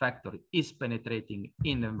end effector is penetrating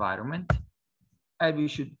in the environment, and we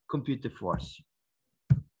should compute the force.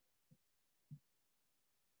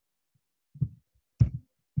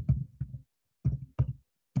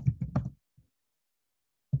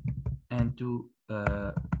 And to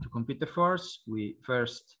compute the force, we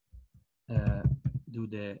first do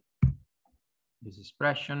this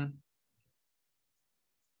expression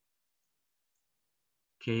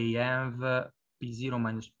kenv p0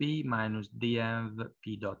 minus p minus dnv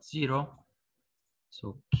p dot 0.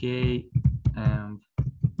 So kenv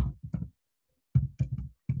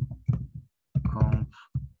conf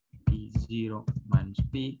p0 minus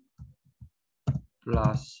p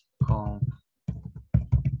plus conf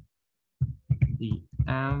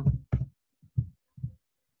dnv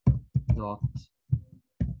dot,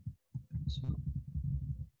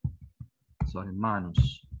 sorry,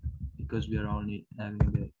 minus, because we are only having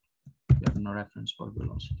we have no reference for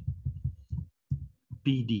velocity.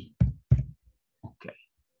 PD. Okay.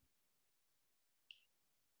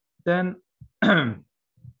 Then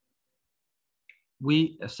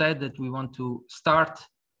we said that we want to start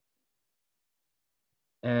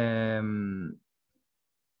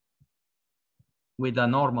with a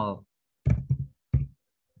normal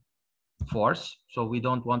force. So we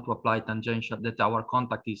don't want to apply tangential, that our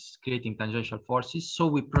contact is creating tangential forces. So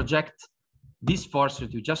we project this force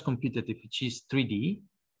that we just computed, which is 3D,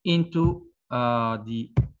 into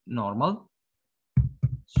the normal.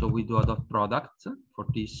 So we do a dot product for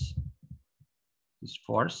this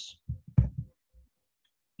force.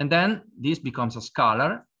 And then this becomes a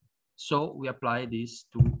scalar. So we apply this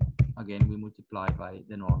to, again, we multiply by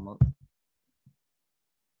the normal.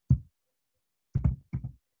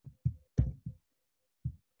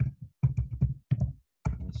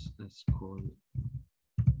 Let's call it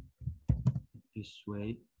this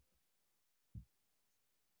way.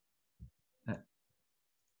 So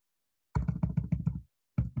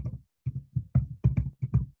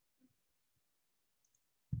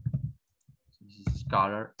this is a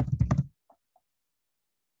scalar.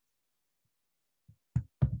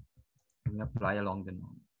 We apply along the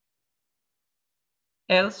normal.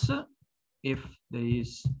 Else, if there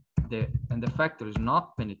is and the effector is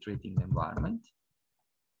not penetrating the environment,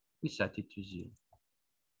 we set it to 0.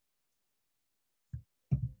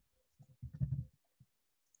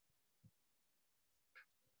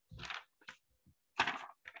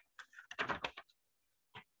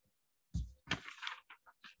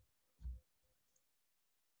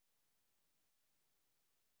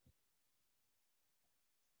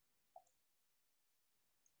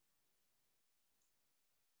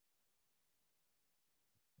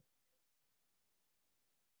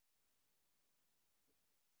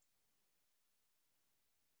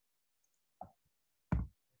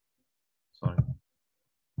 Sorry.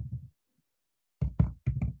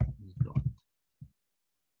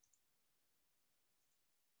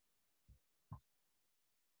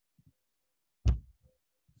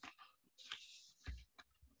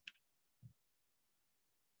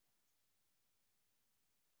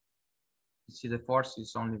 You see the force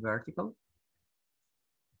is only vertical.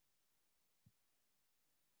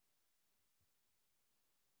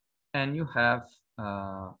 And you have,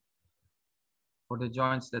 for the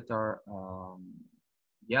joints that are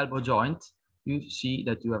the elbow joint, you see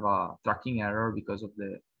that you have a tracking error because of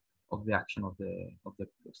the action of the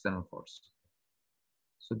external force.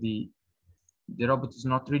 So the robot is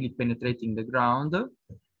not really penetrating the ground,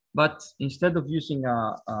 but instead of using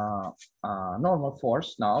a normal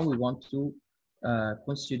force, now we want to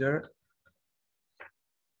consider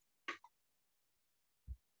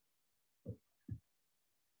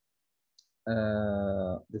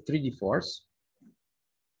the 3D force.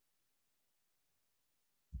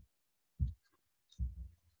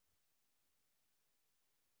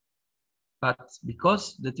 But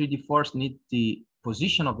because the 3D force needs the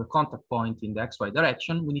position of the contact point in the XY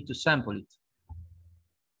direction, we need to sample it.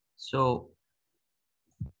 So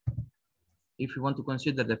if we want to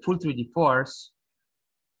consider the full 3D force,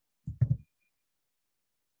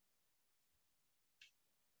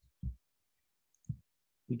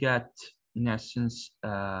 we get, in essence,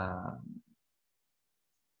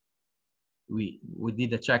 we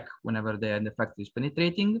did a check whenever the end effector is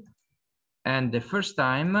penetrating. And the first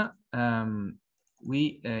time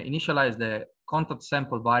we initialize the contact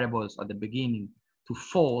sample variables at the beginning to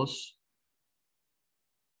false.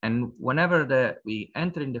 And whenever we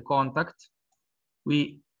enter in the contact,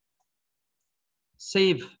 we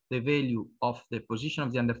save the value of the position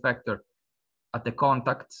of the end effector at the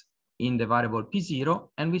contact in the variable P0,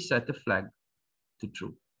 and we set the flag to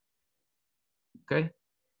true. Okay.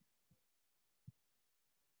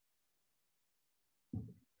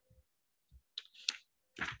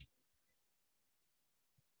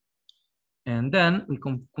 And then we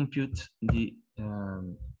compute the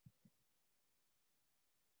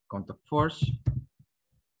contact force.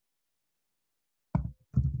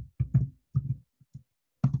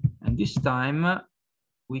 And this time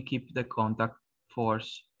we keep the contact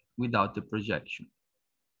force without the projection.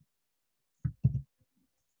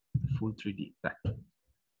 Full 3D vector.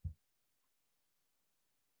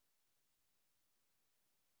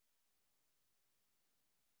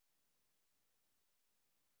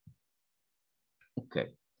 Okay.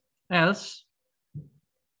 Else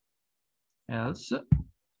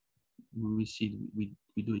we see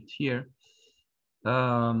we do it here.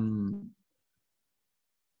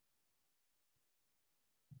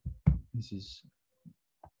 This is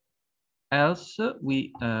else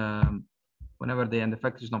we whenever the end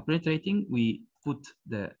effector is not penetrating, we put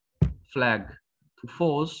the flag to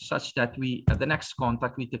false, such that we at the next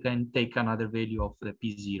contact we can take another value of the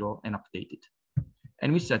P0 and update it,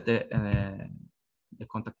 and we set the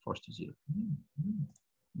contact force to 0.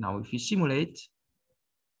 Now, if we simulate,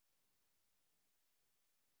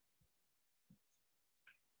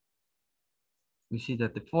 we see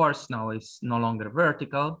that the force now is no longer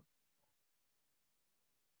vertical.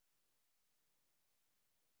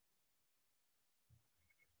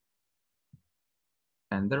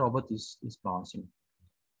 And the robot is bouncing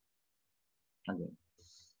again.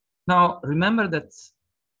 Now, remember that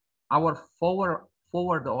our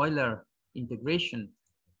forward Euler integration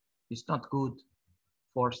is not good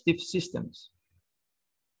for stiff systems.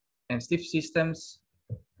 And stiff systems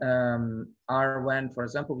are when, for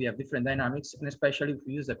example, we have different dynamics, and especially if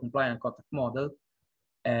we use a compliant contact model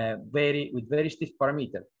with very stiff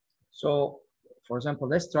parameter. So, for example,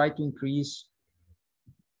 let's try to increase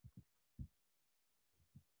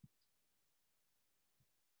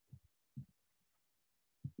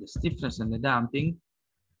the stiffness and the damping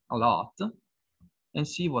a lot and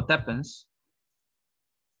see what happens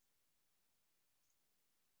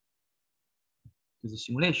to the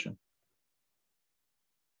simulation.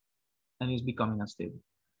 And it's becoming unstable.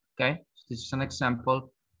 Okay, so this is an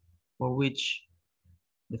example for which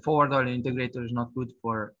the forward Euler integrator is not good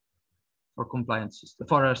for compliant system,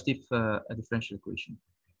 for a stiff differential equation.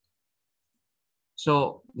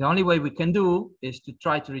 So the only way we can do is to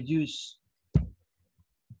try to reduce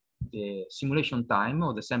the simulation time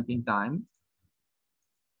or the sampling time.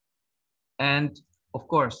 And of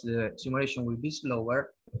course, the simulation will be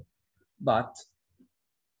slower, but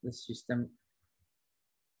the system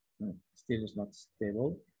still is not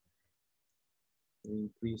stable. We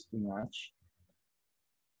increase too much.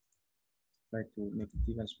 Try to make it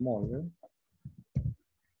even smaller.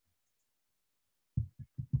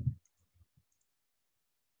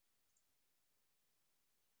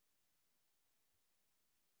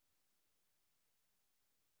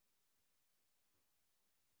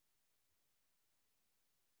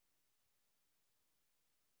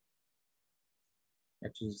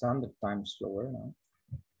 Actually, it's 100 times slower now.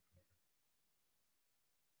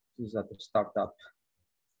 This is at the startup.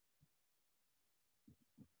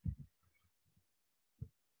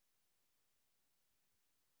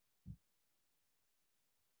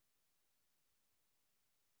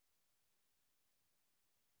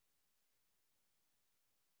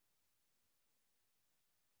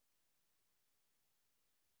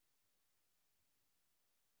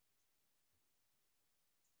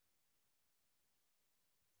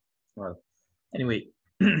 Well, anyway,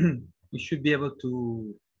 you should be able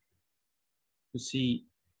to see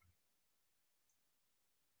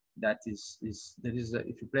that if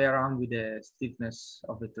you play around with the stiffness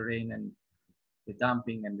of the terrain and the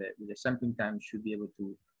damping and the sampling time, you should be able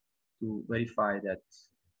to verify that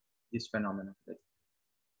this phenomenon, that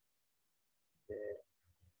the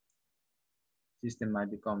system might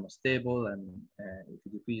become stable, and if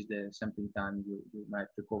you decrease the sampling time, you might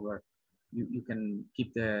recover. You can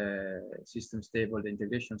keep the system stable, the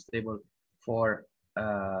integration stable for.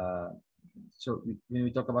 So when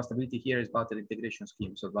we talk about stability here, it's about the integration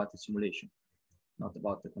scheme, so about the simulation, not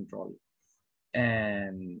about the control.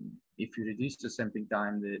 And if you reduce the sampling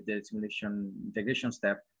time, the simulation integration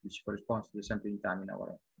step, which corresponds to the sampling time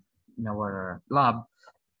in our lab,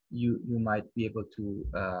 you might be able to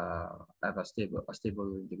have a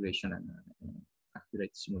stable integration and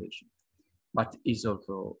accurate simulation, but is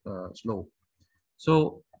also slow.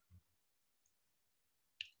 So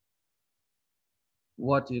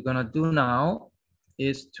what you're gonna do now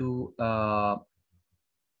is to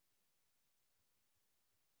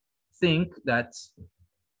think that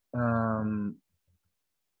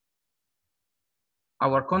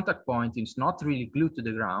our contact point is not really glued to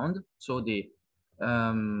the ground, so the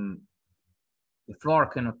floor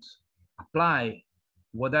cannot apply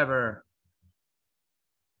whatever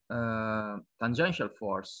tangential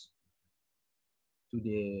force to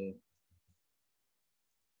the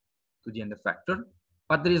end effector,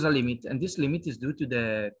 but there is a limit, and this limit is due to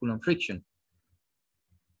the Coulomb friction.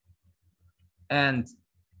 And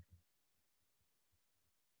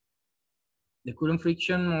the Coulomb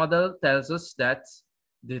friction model tells us that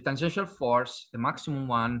the tangential force, the maximum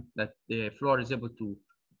one that the floor is able to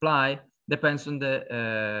apply, depends on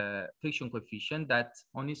the friction coefficient that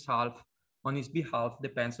on its behalf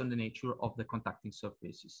depends on the nature of the contacting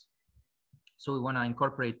surfaces. So we want to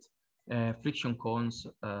incorporate friction cones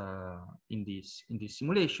in this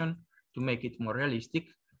simulation to make it more realistic.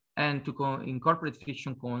 And to incorporate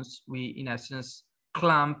friction cones, we in essence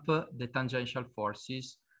clamp the tangential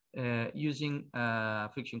forces using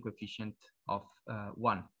friction coefficient of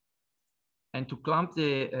 1. And to clamp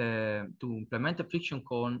to implement a friction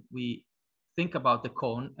cone, we think about the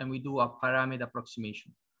cone and we do a pyramid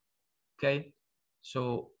approximation. Okay,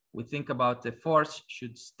 so we think about the force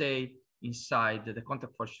should stay inside, the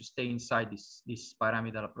contact force should stay inside this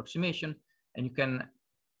pyramidal approximation, and you can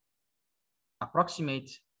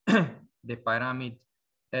approximate the pyramid.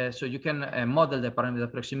 So you can model the pyramidal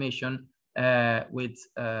approximation with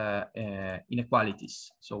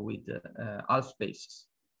inequalities, so with half spaces.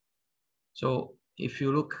 So if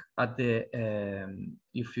you look at the,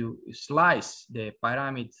 if you slice the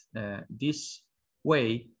pyramid this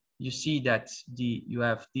way, you see that you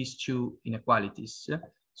have these two inequalities.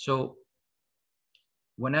 So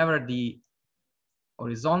whenever the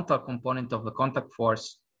horizontal component of the contact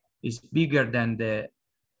force is bigger than the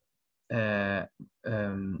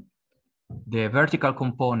vertical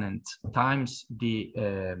component times the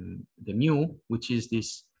mu, which is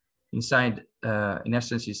this inside, in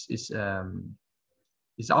essence is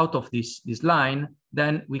out of this line,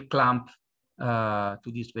 then we clamp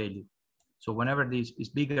to this value. So whenever this is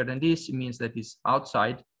bigger than this, it means that it's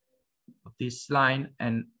outside of this line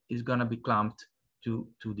and is gonna be clamped to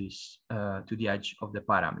this to the edge of the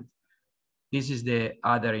pyramid. This is the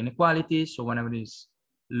other inequality. So whenever it is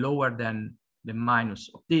lower than the minus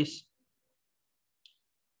of this,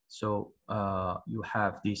 so you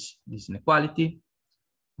have this inequality.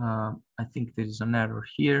 I think there is an error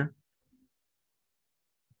here.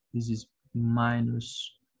 This is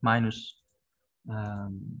minus.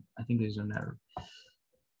 I think there is an error.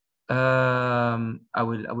 I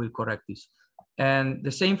will correct this. And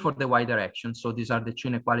the same for the y direction. So these are the two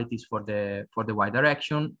inequalities for the y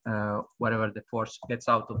direction. Wherever the force gets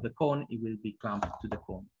out of the cone, it will be clamped to the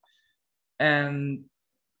cone. And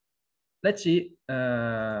let's see,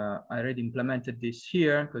 I already implemented this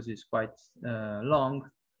here because it's quite long.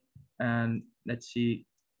 And let's see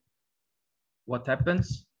what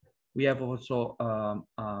happens. We have also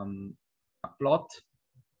a plot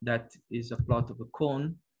that is a plot of a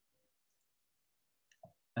cone.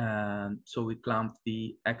 And so we clamp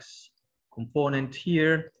the x component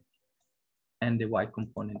here and the y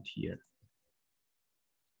component here.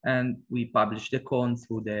 And we publish the cone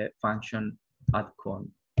through the function add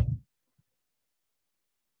cone.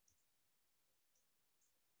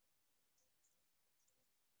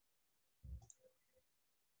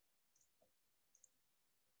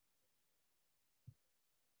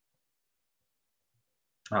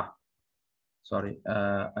 Sorry,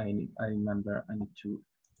 I remember I need to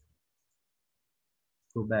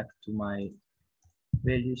go back to my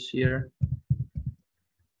values here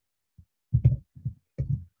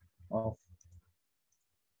of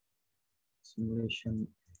simulation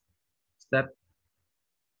step.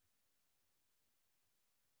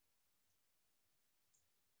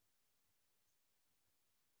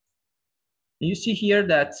 You see here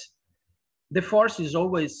that the force is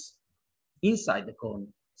always inside the cone.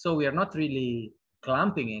 So we are not really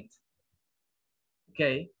clamping it,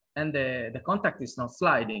 okay? And the contact is not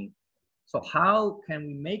sliding. So how can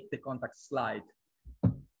we make the contact slide?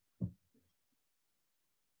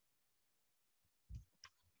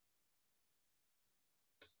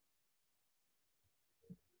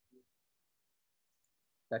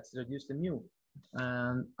 Let's reduce the mu.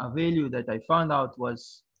 And a value that I found out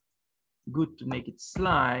was good to make it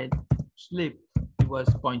slip, it was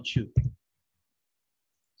 0.2.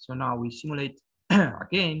 So now we simulate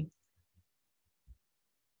again.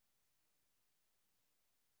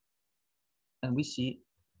 And we see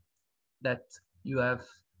that you have,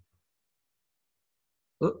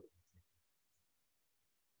 oh,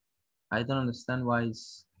 I don't understand why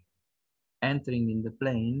it's entering in the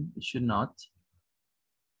plane. It should not.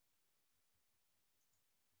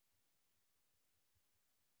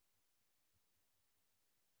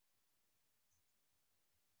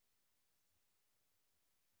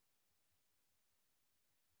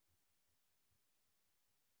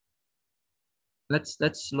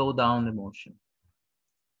 Let's slow down the motion.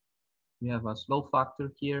 We have a slow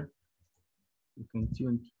factor here. You can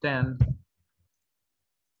tune to 10.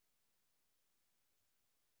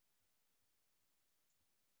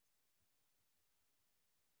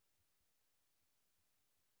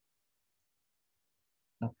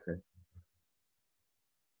 Okay.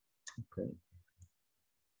 Okay.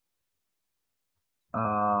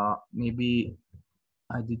 Maybe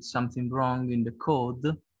I did something wrong in the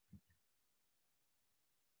code.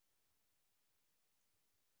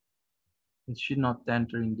 It should not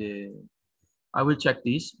enter in the. I will check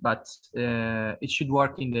this, but it should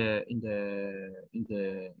work in the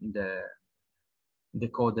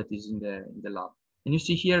code that is in the lab. And you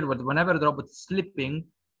see here, that whenever the robot is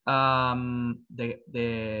slipping,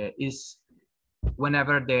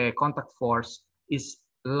 whenever the contact force is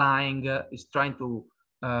lying, is trying to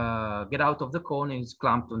get out of the cone and is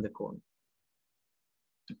clamped on the cone.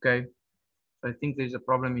 Okay, so I think there's a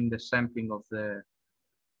problem in the sampling of the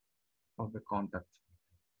contact.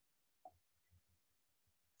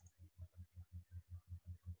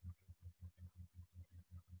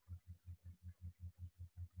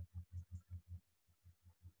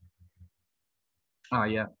 Ah,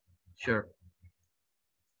 yeah, sure.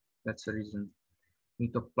 That's the reason.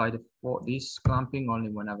 Need to apply this clamping only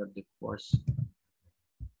whenever the force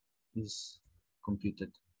is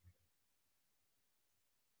computed.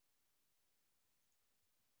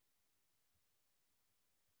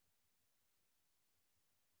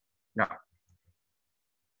 Yeah.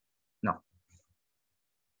 No.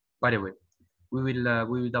 By the way, we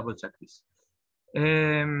will double check this.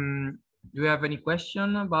 Do you have any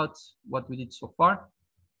question about what we did so far?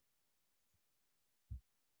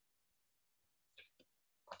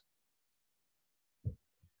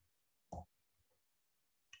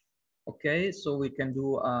 Okay, so we can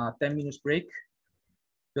do a 10 minutes break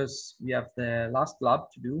because we have the last lab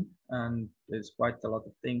to do and there's quite a lot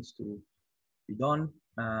of things to be done.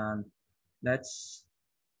 And let's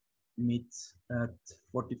meet at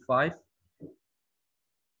 45.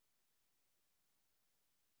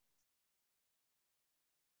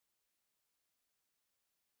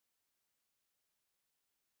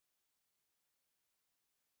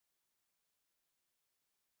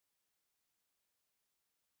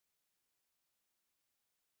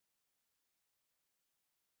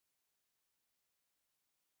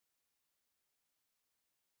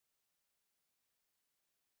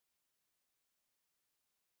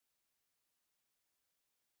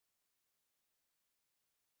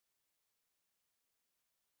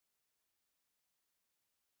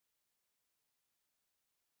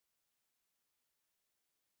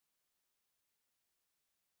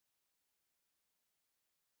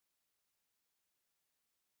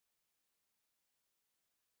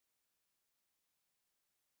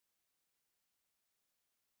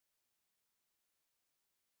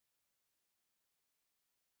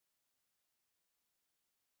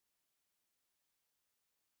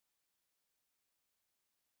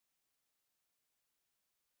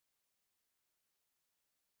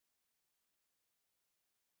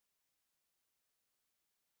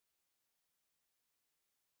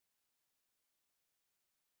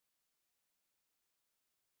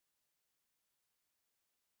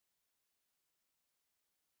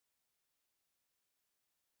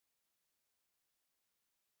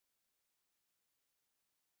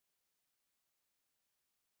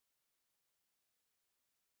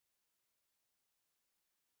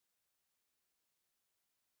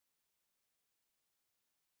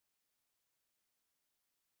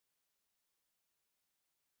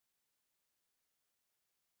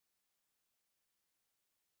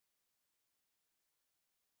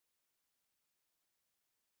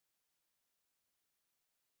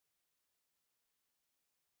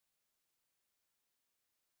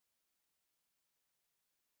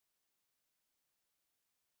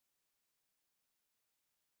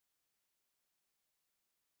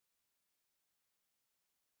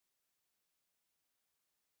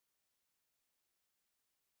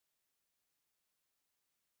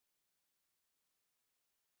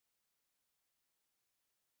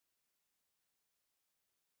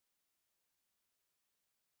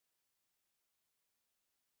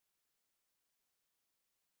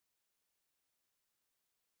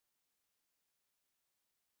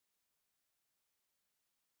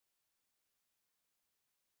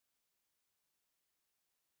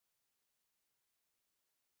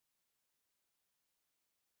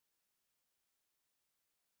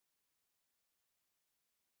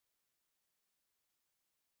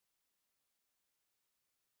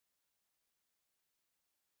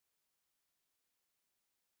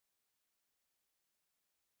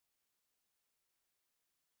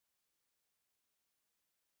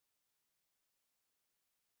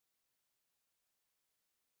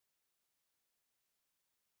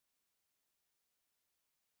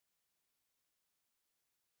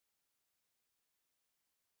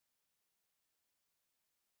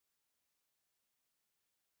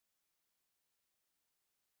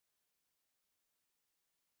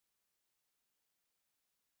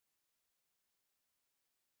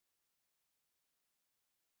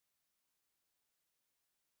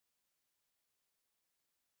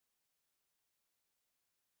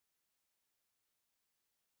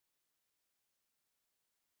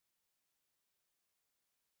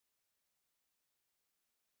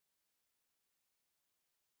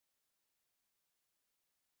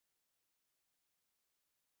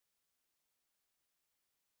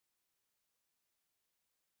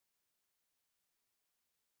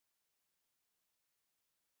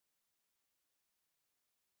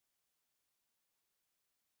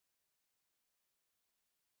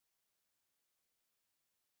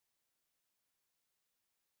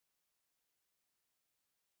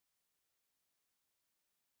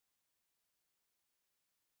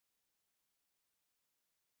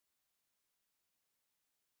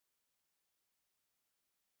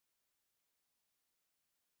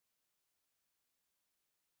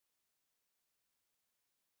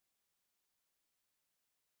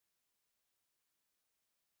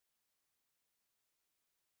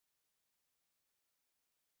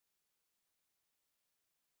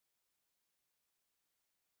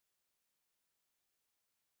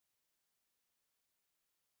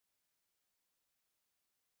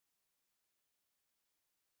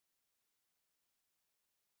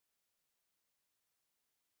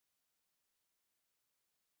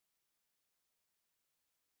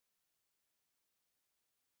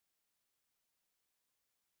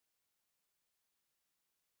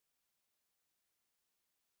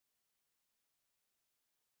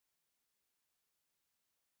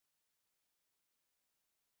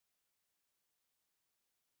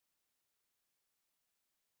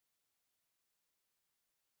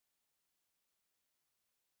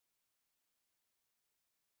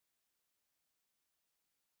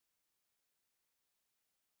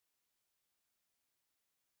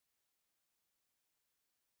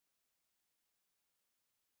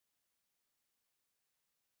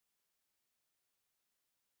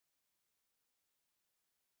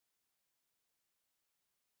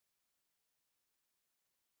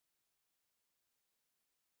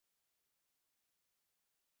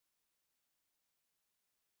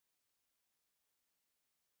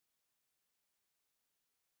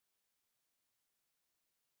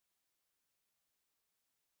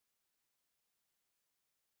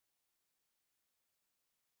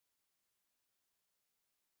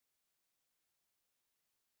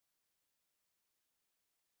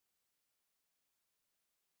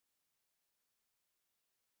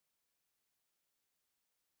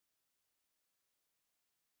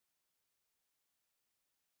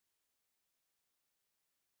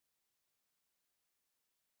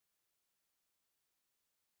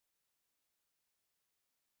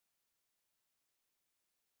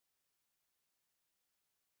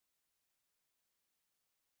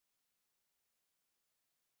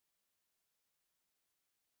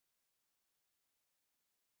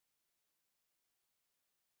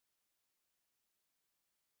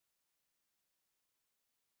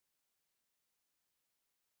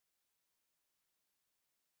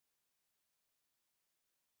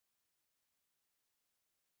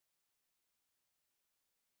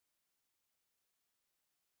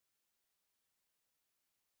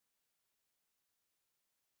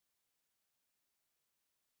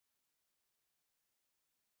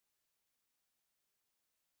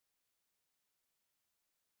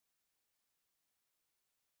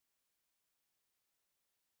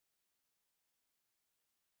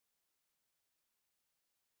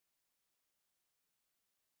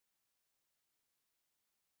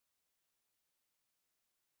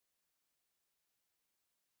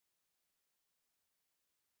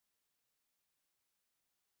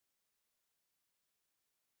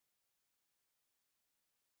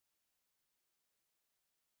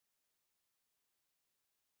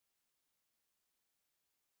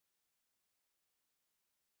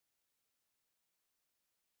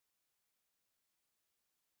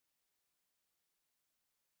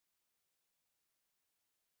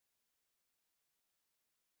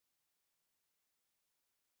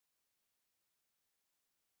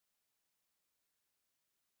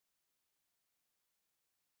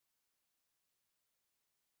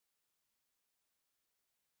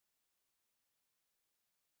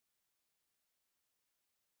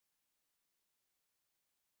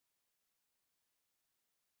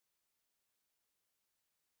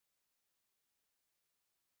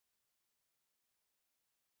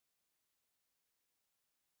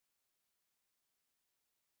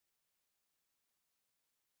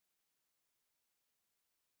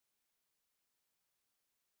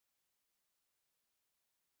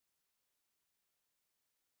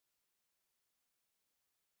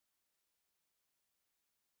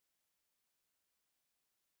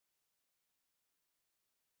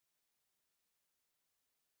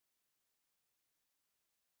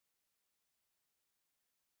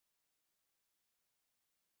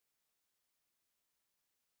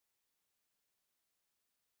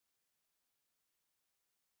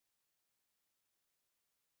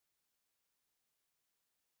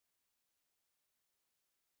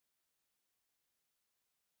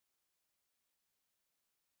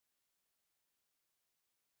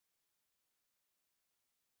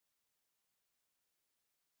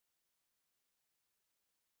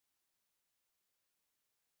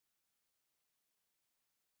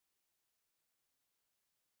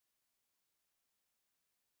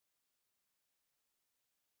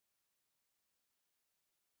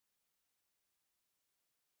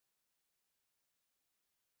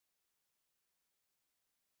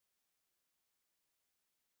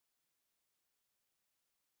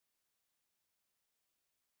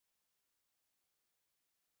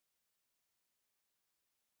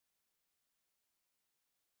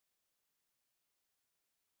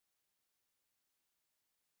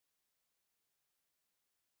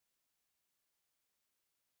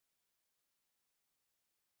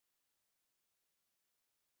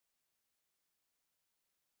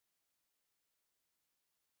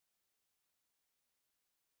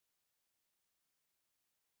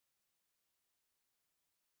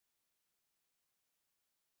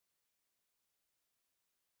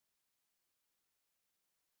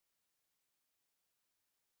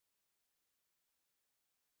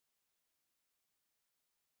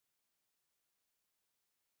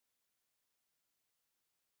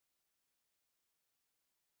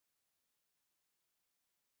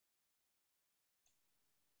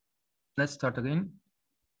 let's start again.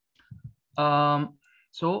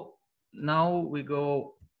 So now we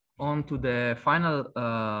go on to the final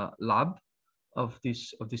lab of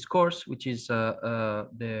this course, which is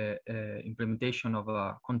the implementation of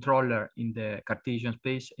a controller in the Cartesian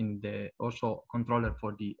space, in the also controller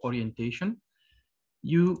for the orientation.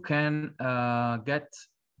 You can get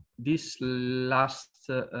this last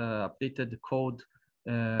updated code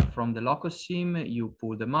from the locus sim. You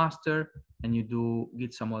pull the master and you do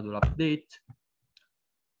git some module update,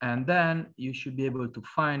 and then you should be able to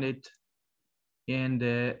find it in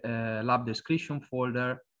the lab description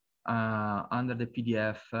folder under the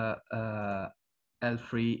PDF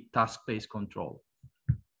L3 task-based control.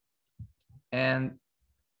 And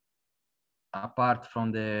apart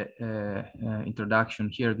from the introduction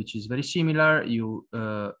here, which is very similar, you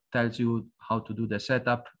tells you how to do the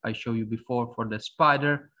setup I showed you before for the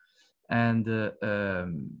spider, and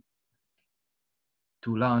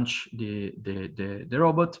to launch the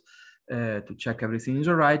robot, to check everything is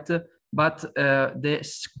all right. But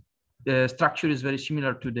the structure is very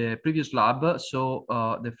similar to the previous lab. So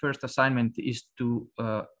the first assignment is to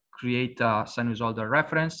create a sinusoidal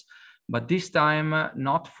reference, but this time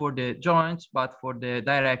not for the joints, but for the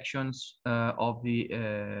directions of the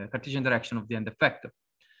Cartesian direction of the end effector.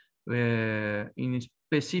 In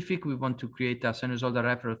specific, we want to create a sinusoidal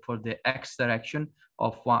reference for the x direction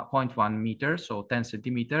of 0.1 meter, so 10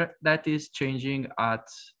 centimeter, that is changing at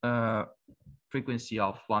frequency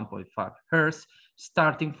of 1.5 hertz,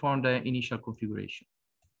 starting from the initial configuration,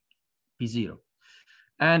 P0.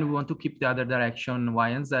 And we want to keep the other direction, y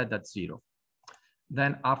and z, at 0.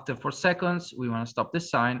 Then after 4 seconds, we want to stop the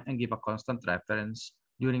sign and give a constant reference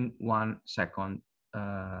during 1 second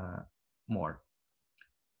more.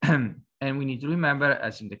 And we need to remember,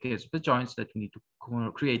 as in the case of the joints, that we need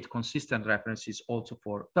to create consistent references also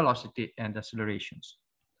for velocity and accelerations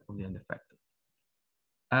of the end effector.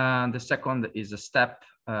 And the second is a step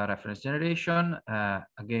reference generation.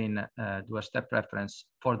 Again, do a step reference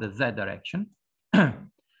for the z direction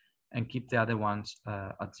and keep the other ones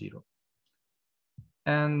at 0.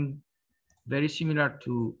 And very similar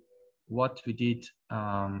to what we did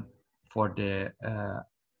for the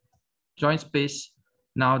joint space,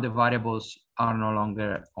 now the variables are no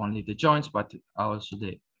longer only the joints, but also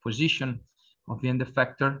the position of the end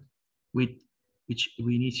effector, which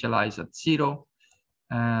we initialize at 0.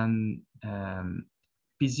 And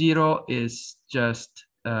P0 is just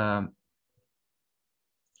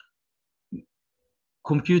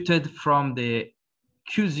computed from the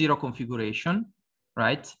Q0 configuration,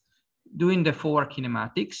 right? Doing the forward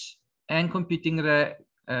kinematics and computing the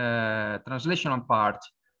translational part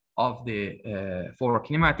of the forward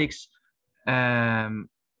kinematics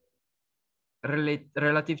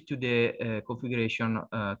relative to the configuration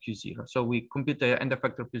Q0. So we compute the end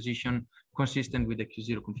effector position consistent with the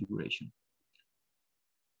Q0 configuration.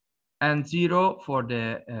 And 0 for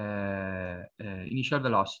the initial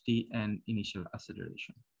velocity and initial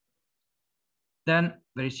acceleration. Then,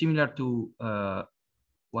 very similar to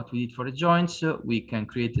what we did for the joints, we can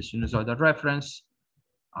create a sinusoidal reference.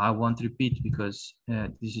 I won't repeat because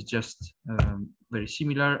this is just very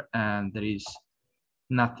similar and there is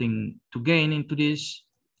nothing to gain into this.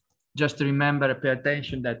 Just to remember, pay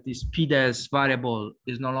attention that this PDES variable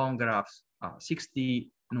is no longer a 60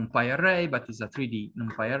 NumPy array, but is a 3D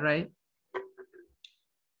NumPy array.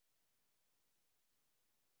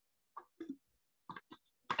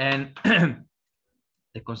 And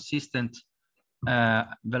the consistent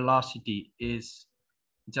velocity is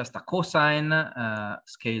just a cosine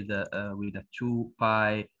scaled with a 2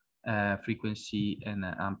 pi frequency and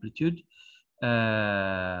amplitude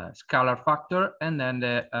scalar factor, and then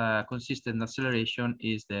the consistent acceleration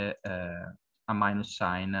is the a minus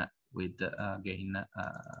sign with again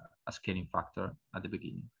a scaling factor at the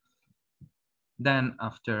beginning. Then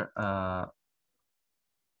after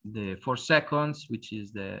the 4 seconds, which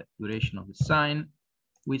is the duration of the sign,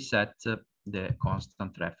 we set the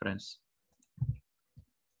constant reference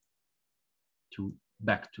to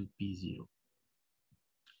back to P0.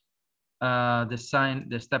 The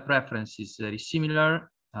step reference is very similar.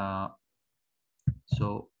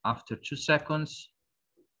 So after 2 seconds,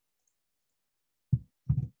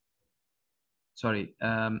 sorry,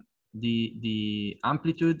 the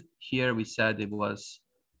amplitude here we said it was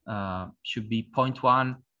should be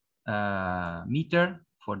 0.1 meter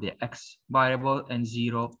for the x variable and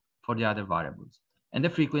 0 for the other variables. And the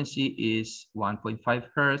frequency is 1.5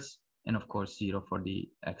 hertz, and of course 0 for the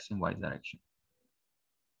x and y direction.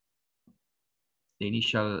 The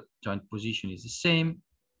initial joint position is the same.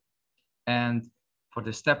 And for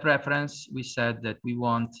the step reference, we said that we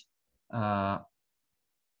want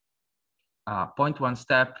 0.1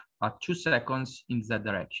 step at 2 seconds in that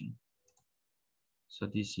direction. So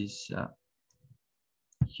this is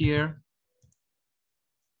here.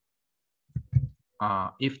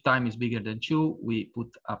 If time is bigger than 2, we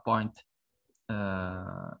put a point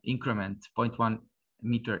increment, 0.1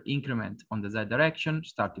 meter increment on the z direction,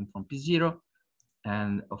 starting from p0,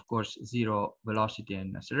 and of course 0 velocity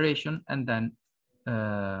and acceleration. And then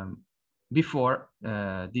before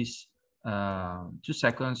this 2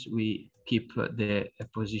 seconds, we keep the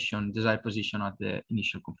position, desired position at the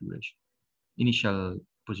initial configuration, initial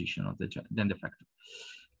position of the effector.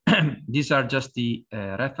 These are just the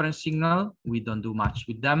reference signal. We don't do much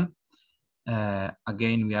with them.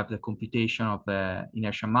 Again, we have the computation of the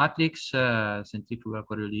inertia matrix, centrifugal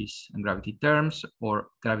Coriolis and gravity terms, or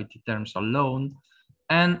gravity terms alone.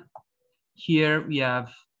 And here we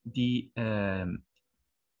have the,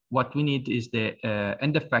 what we need is the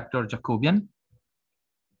end effector Jacobian.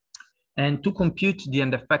 And to compute the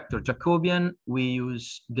end effector Jacobian, we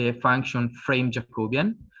use the function frame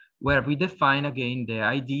Jacobian, where we define again the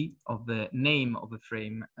ID of the name of the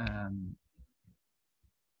frame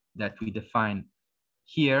that we define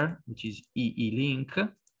here, which is EE link.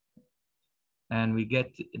 And we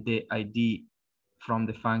get the ID from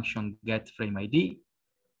the function get frame ID.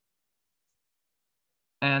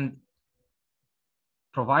 And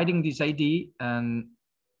providing this ID and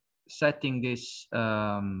setting this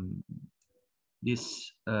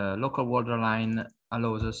local border line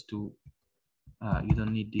allows us to, you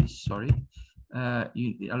don't need this, sorry.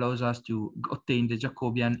 It allows us to obtain the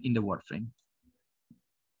Jacobian in the word frame,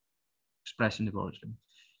 expressed in the word frame.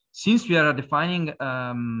 Since we are defining,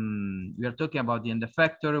 we are talking about the end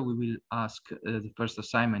effector, we will ask the first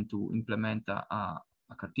assignment to implement a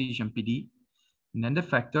Cartesian PD. In end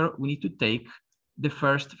effector, we need to take the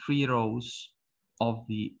first 3 rows of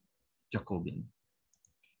the Jacobian,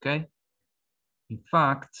 okay? In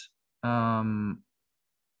fact, the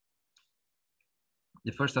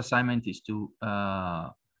first assignment is to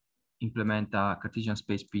implement a Cartesian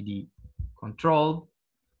space PD control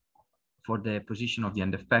for the position of the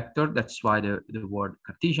end effector. That's why the word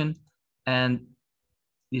Cartesian. And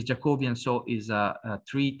this Jacobian, so, is a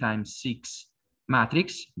 3 times 6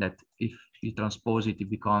 matrix that if you transpose it, it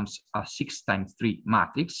becomes a 6 times 3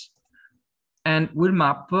 matrix. And we'll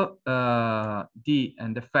map the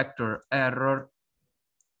end effector error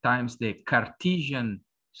times the Cartesian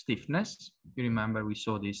stiffness. You remember we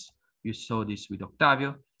saw this, you saw this with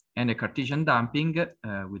Octavio, and the Cartesian damping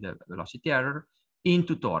with the velocity error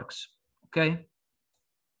into torques, okay?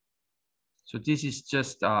 So this is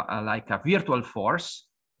just like a virtual force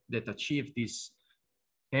that achieves this,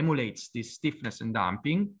 emulates this stiffness and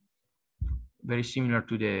damping, very similar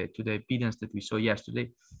to the impedance that we saw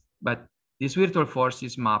yesterday. But this virtual force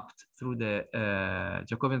is mapped through the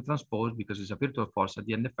Jacobian transpose, because it's a virtual force at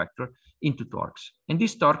the end effector, into torques. And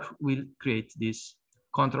this torque will create this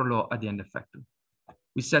control law at the end effector.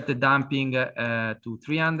 We set the damping to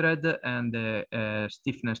 300 and the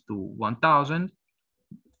stiffness to 1000.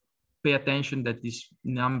 Pay attention that these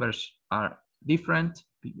numbers are different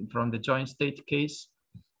from the joint state case,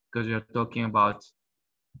 because we are talking about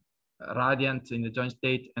radiant in the joint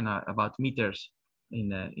state and about meters in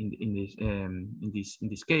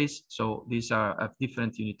this case. So these are a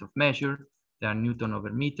different unit of measure. They are Newton over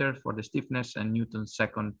meter for the stiffness and Newton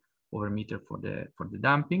second over meter for the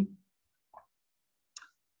damping.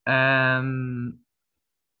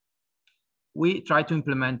 We try to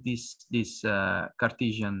implement this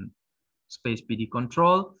Cartesian space PD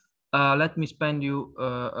control. Let me spend you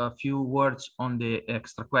a few words on the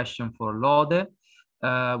extra question for Lode,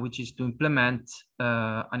 which is to implement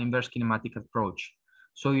an inverse kinematic approach.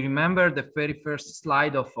 So you remember the very first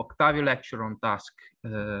slide of Octavio lecture on task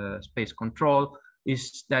space control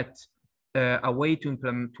is that a way to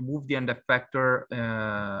move the end effector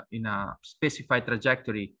in a specified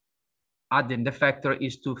trajectory at the end effector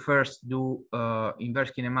is to first do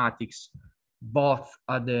inverse kinematics both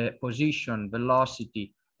at the position,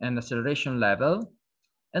 velocity, and acceleration level,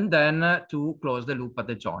 and then to close the loop at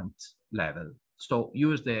the joint level. So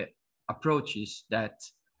use the approaches that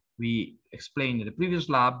we explained in the previous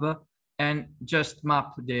lab and just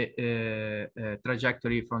map the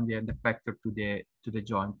trajectory from the end effector to the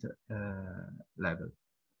joint level.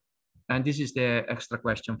 And this is the extra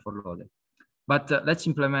question for Lode. But let's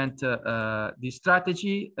implement this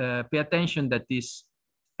strategy. Pay attention that this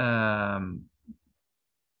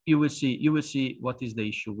you will see what is the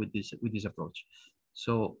issue with this approach.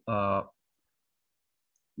 So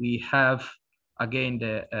we have again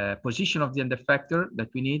the position of the end effector that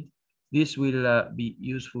we need. This will be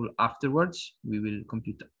useful afterwards. We will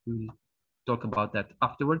talk about that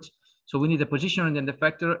afterwards. So we need a position on the end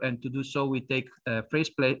effector, and to do so, we take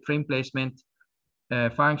frame placement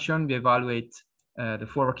function. We evaluate the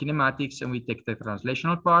forward kinematics, and we take the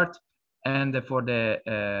translational part. And for the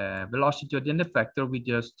velocity of the end effector, we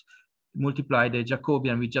just multiply the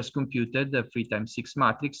Jacobian we just computed, the 3 times 6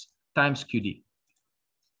 matrix, times QD.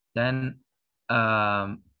 Then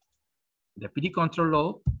the PD control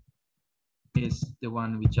law is the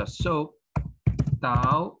one we just saw,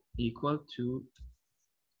 tau equal to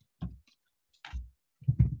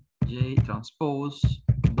J transpose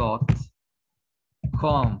dot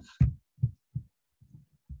conv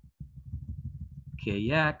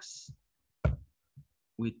kx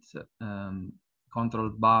with control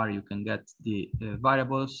bar. You can get the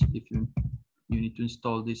variables if you need to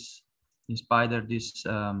install this in Spyder, this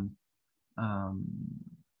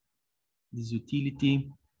utility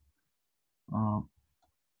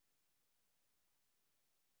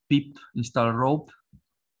pip install rope,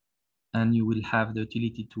 and you will have the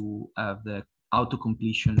utility to have the auto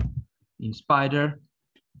completion in Spyder.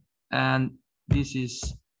 And this is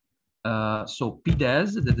so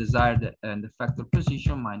PDES, the desired end effector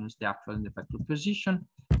position minus the actual end effector position,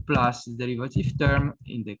 plus the derivative term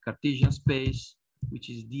in the Cartesian space, which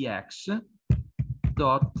is dx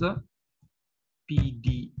dot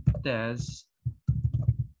PDES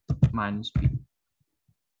minus P.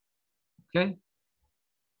 Okay,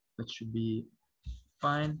 that should be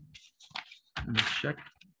fine. Let me check.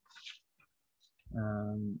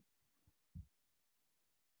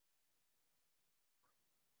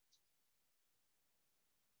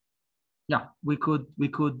 Yeah, we could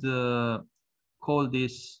call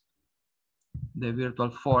this the virtual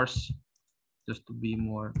force, just to be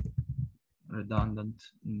more redundant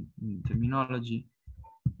in terminology.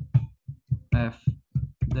 F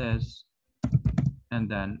des, and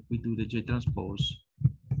then we do the J transpose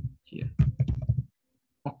here.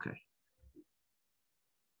 Okay.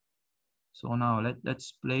 So now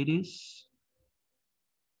let's play this.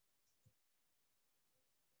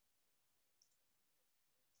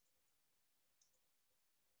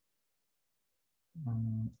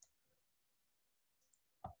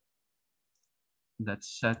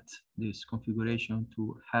 Let's set this configuration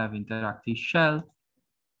to have interactive shell.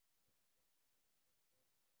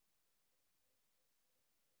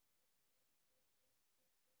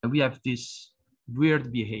 And we have this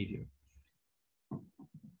weird behavior.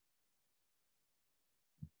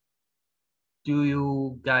 Do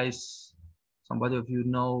you guys, somebody of you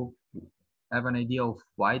know, have an idea of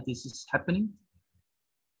why this is happening?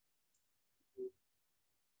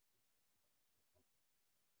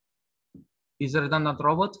 Is a redundant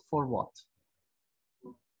robot for what?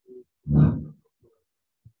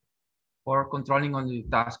 For controlling only the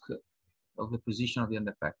task of the position of the end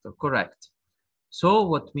effector, correct. So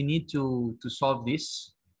what we need to solve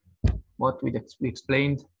this, what we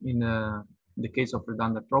explained in the case of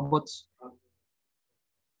redundant robots,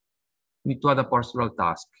 we need to add a postural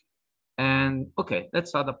task. And okay,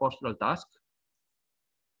 let's add a postural task.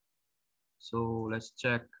 So let's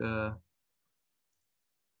check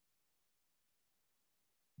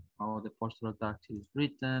how the postural task is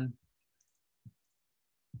written.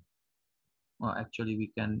 Well, actually,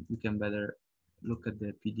 we can better look at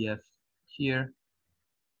the PDF here.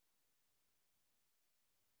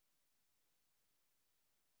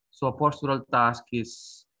 So a postural task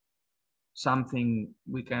is something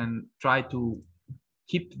we can try to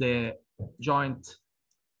keep the joint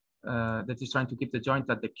that is trying to keep the joint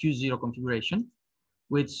at the Q0 configuration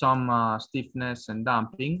with some stiffness and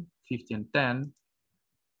damping, 50 and 10.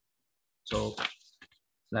 So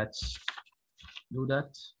let's do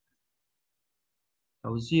that.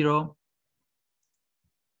 Tau 0.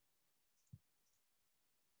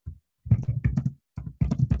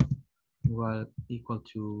 Well, equal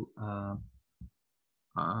to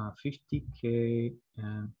 50K.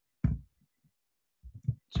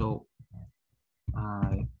 So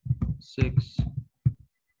I6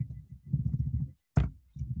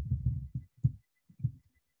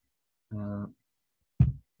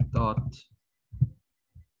 dot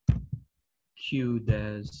Q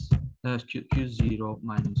des Q0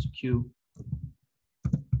 minus Q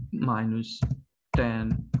minus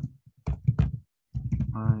 10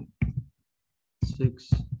 I6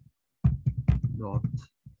 dot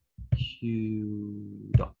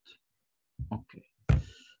Q dot. Okay,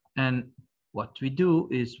 and what we do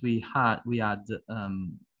is we add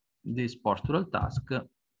this postural task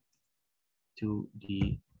to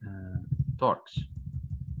the torques.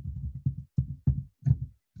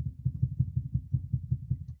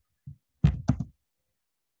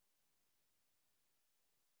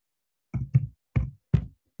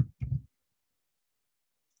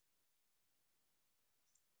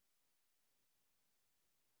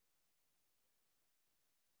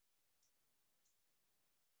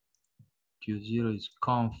 Q0 is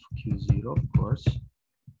conf Q0, of course.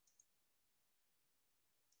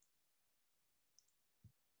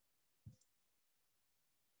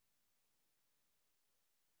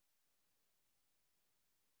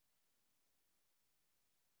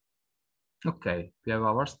 Okay, we have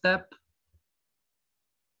our step.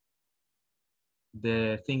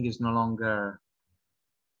 The thing is no longer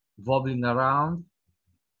wobbling around.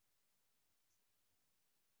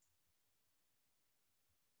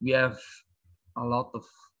 We have a lot of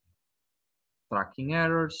tracking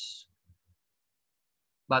errors,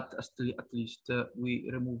 but at least we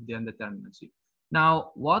remove the indeterminacy.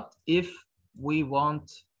 Now, what if we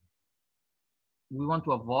want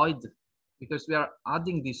to avoid, because we are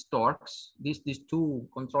adding these torques, these two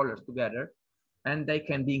controllers together, and they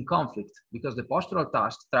can be in conflict because the postural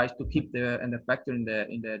task tries to keep the end effector in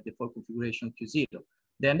the default configuration Q0.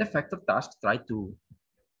 The end effector task tries to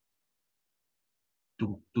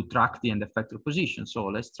track the end effector position. So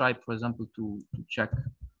let's try, for example, to check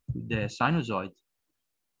the sinusoid.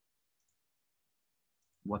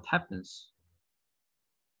 What happens?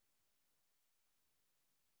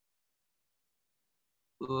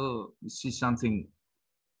 This is something.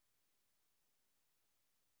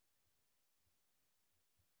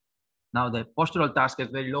 Now the postural task has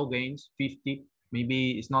very low gains, 50,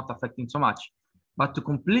 maybe it's not affecting so much. But to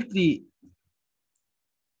completely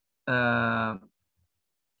remove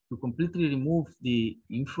the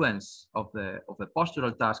influence of the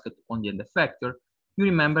postural task on the end effector, you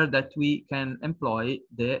remember that we can employ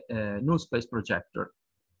the null space projector.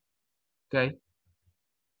 Okay.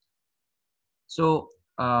 So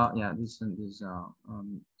yeah,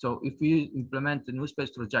 so if we implement the null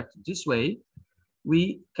space projector this way,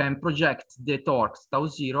 we can project the torques tau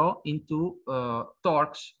 0 into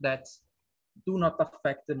torques that do not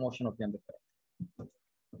affect the motion of the end effector.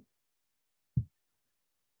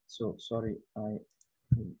 So sorry, I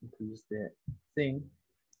increased the thing.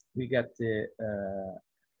 We get the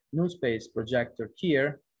null space projector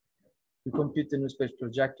here. To compute the null space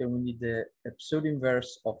projector, we need the episode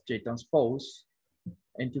inverse of J transpose.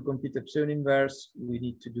 And to compute episode inverse, we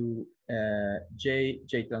need to do J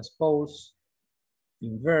transpose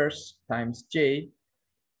inverse times J.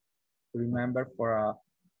 Remember, for a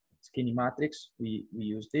skinny matrix, we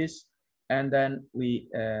use this. And then the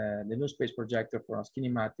null space projector for a skinny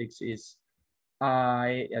matrix is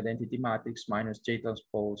I identity matrix minus J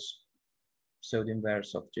transpose pseudo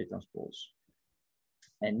inverse of J transpose.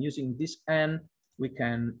 And using this N, we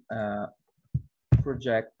can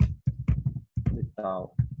project the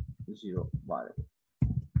tau 0 variable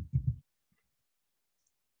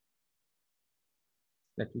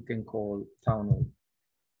that we can call tau null.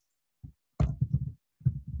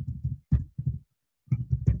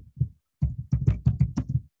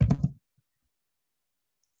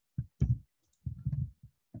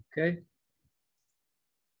 Okay.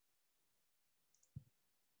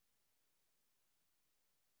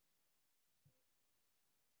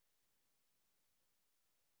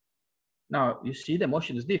 Now you see the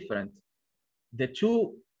motion is different. The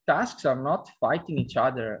two tasks are not fighting each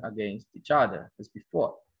other against each other as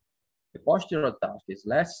before. The postural task is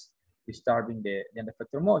less disturbing the end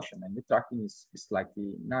effector motion, and the tracking is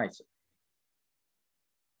slightly nicer.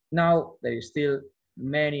 Now there is still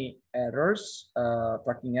many errors,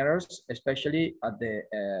 tracking errors, especially at the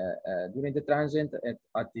during the transient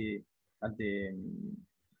at the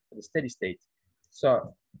steady state.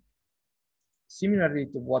 So similarly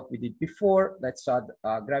to what we did before, let's add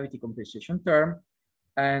a gravity compensation term.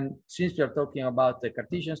 And since we are talking about the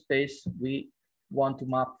Cartesian space, we want to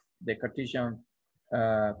map the Cartesian,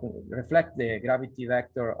 reflect the gravity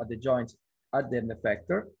vector at the joints at the end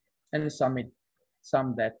effector, and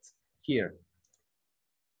sum that here.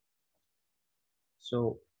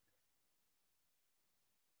 So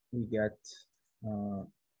we get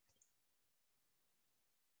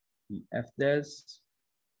the FDES,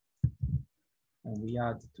 and we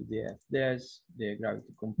add to the FDES the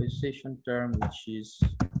gravity compensation term, which is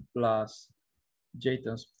plus J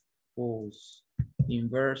transpose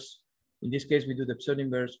inverse. In this case, we do the episode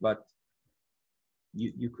inverse, but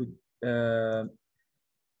you could,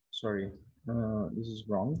 sorry, this is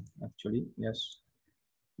wrong, actually. Yes,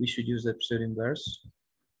 we should use the episode inverse.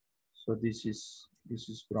 So this is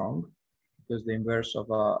wrong, because the inverse of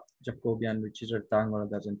a Jacobian, which is rectangular,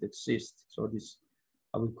 doesn't exist. So this,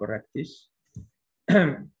 I will correct this.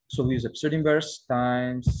 So we use episode inverse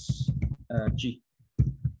times G,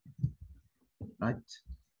 right?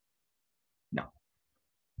 Now,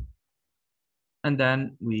 and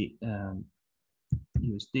then we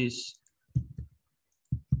use this.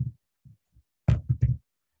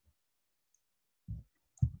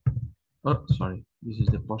 Oh, sorry, this is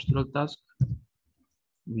the postural task.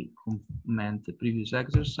 We comment the previous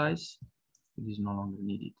exercise. It is no longer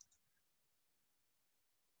needed.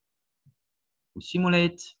 We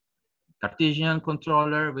simulate Cartesian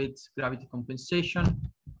controller with gravity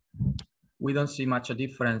compensation. We don't see much a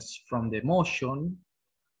difference from the motion,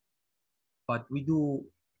 but we do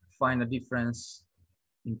find a difference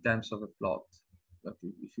in terms of a plot. But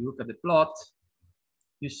if you look at the plot,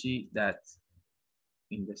 you see that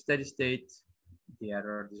in the steady state, the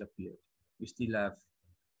error disappeared. We still have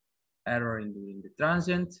error during the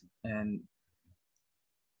transient, and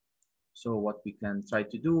so what we can try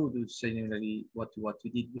to do similarly what we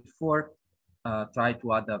did before, try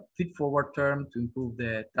to add a feed-forward term to improve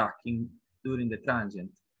the tracking during the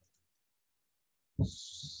transient.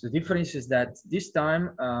 The difference is that this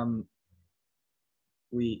time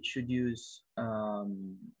we should use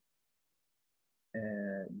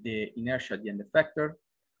the inertia at the end effector,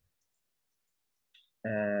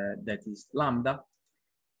 that is lambda.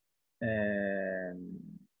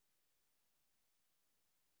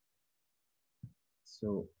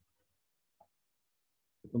 So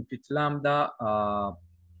to compute lambda,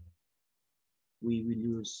 we will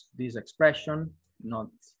use this expression, not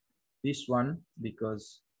this one,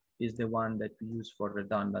 because it's the one that we use for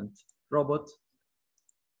redundant robot,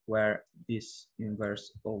 where this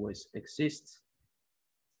inverse always exists.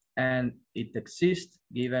 And it exists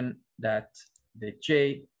given that the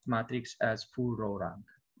J matrix has full row rank.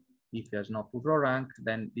 If there's no full row rank,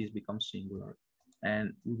 then this becomes singular.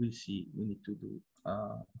 And we will see we need to do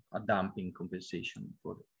a damping compensation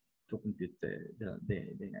to compute the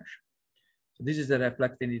inertia. So this is the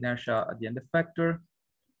reflected inertia at the end effector.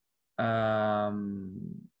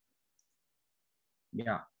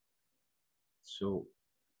 Yeah. So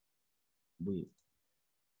we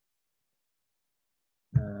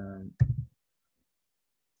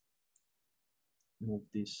move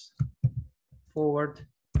this forward.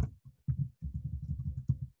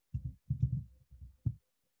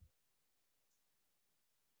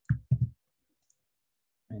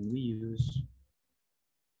 And we use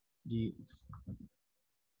the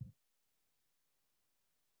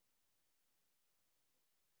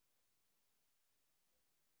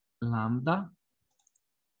lambda,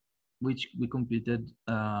 which we computed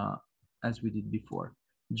as we did before.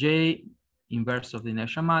 J inverse of the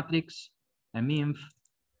inertia matrix, minf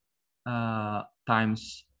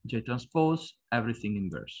times J transpose, everything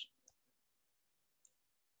inverse.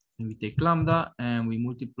 And we take lambda and we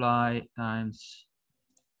multiply times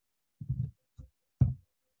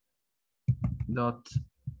dot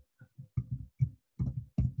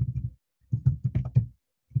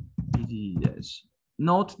PDDs.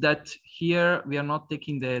 Note that here we are not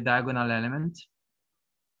taking the diagonal element.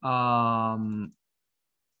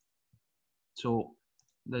 So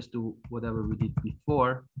let's do whatever we did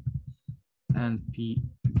before, and P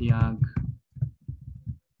diag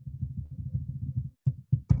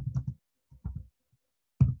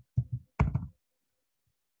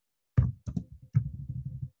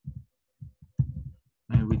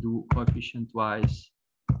and we do coefficient wise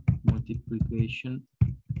multiplication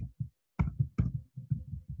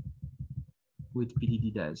with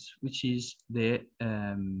PDD-des, which is the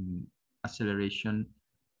acceleration.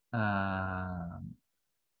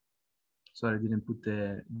 Sorry, I didn't put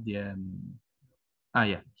the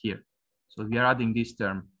yeah, here. So we are adding this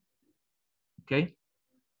term. Okay.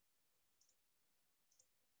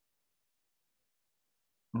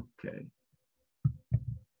 Okay.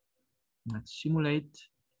 Let's simulate.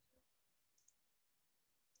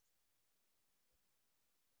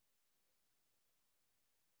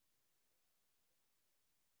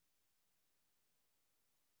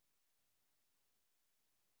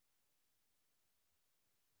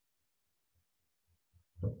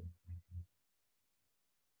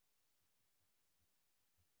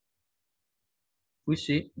 We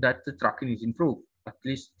see that the tracking is improved. At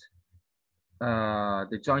least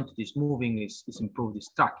the joint that is moving is improved, is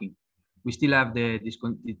tracking. We still have the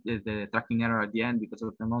tracking error at the end because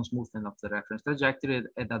of the non-smoothness of the reference trajectory,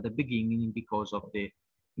 and at the beginning because of the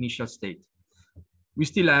initial state. We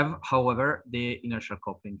still have, however, the inertial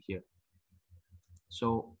coupling here.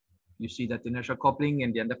 So you see that the inertial coupling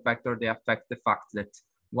and the end effector, they affect the fact that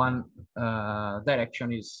one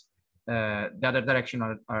direction is the other direction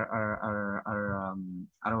are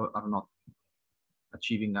not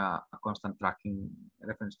achieving a constant tracking,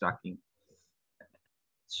 reference tracking.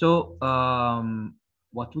 So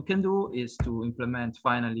what we can do is to implement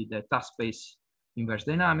finally the task space inverse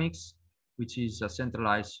dynamics, which is a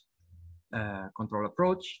centralized control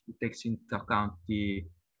approach. It takes into account the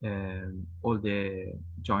all the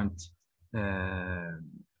joint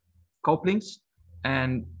couplings,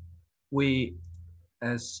 and we,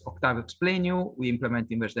 as Octavio explained you, we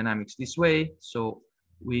implement inverse dynamics this way. So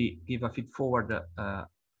we give a feed-forward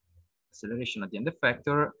acceleration at the end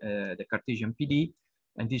effector, the Cartesian PD,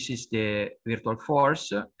 and this is the virtual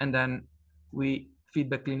force, and then we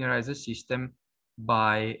feedback linearize the system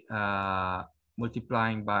by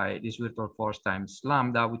multiplying by this virtual force times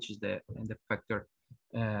lambda, which is the end effector,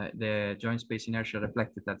 the joint space inertia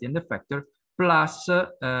reflected at the end effector, plus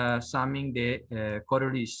summing the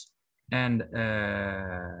Coriolis and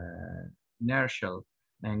inertial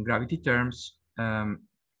and gravity terms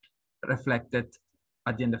reflected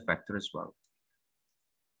at the end effector as well.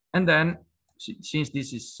 And then, since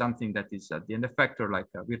this is something that is at the end effector, like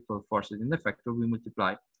a virtual force at the end effector, we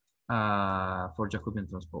multiply for Jacobian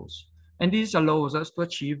transpose. And this allows us to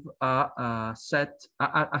achieve a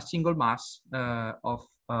single mass of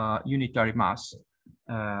unitary mass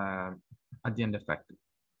at the end effector.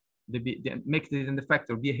 Make the end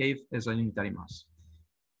effector behave as a unitary mass.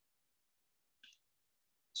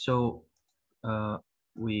 So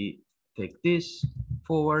we take this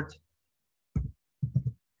forward.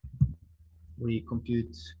 We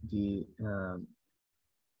compute the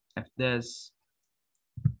FDES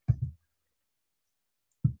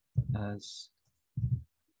as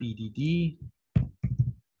PDD,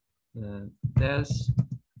 DES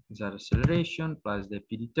is our acceleration plus the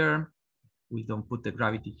PD term. We don't put the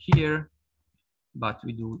gravity here, but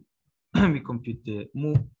we do, we compute the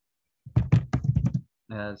mu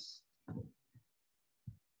as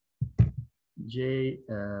J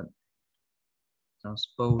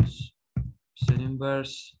transpose psi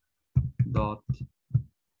inverse dot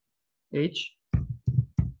H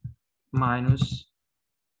minus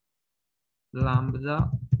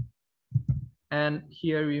lambda, and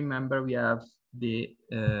here remember we have the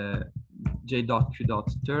J dot Q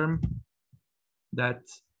dot term that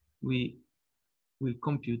we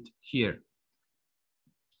compute here.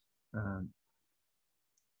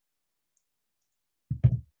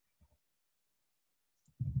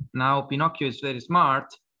 Now Pinocchio is very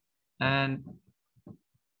smart, and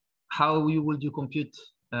how would you compute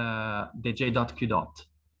the J dot Q dot?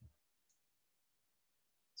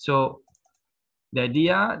 So the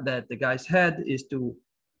idea that the guys had is to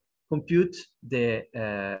compute the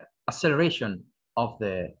acceleration of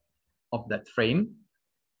that frame,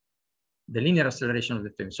 the linear acceleration of the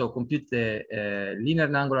frame. So compute the linear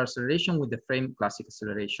and angular acceleration with the frame classic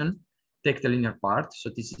acceleration. Take the linear part. So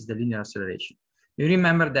this is the linear acceleration. You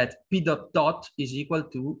remember that P dot dot is equal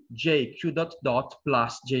to J Q dot dot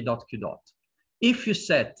plus J dot Q dot. If you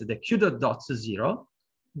set the Q dot dot to 0,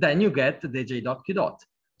 then you get the J dot Q dot.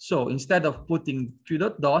 So instead of putting Q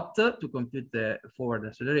dot dot to compute the forward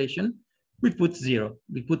acceleration, we put 0,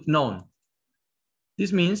 we put none.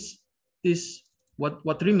 This means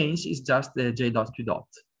what remains is just the J dot Q dot,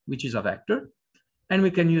 which is a vector, and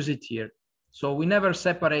we can use it here. So we never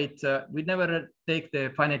separate, we never take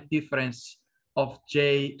the finite difference of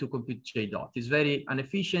J to compute J dot. It's very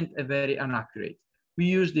inefficient and very inaccurate. We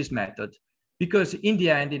use this method because in the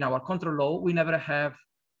end, in our control law, we never have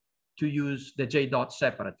to use the J dot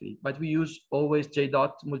separately, but we use always J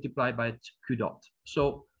dot multiplied by Q dot.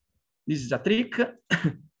 So this is a trick,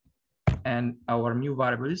 and our mu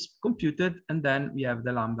variable is computed, and then we have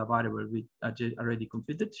the lambda variable we already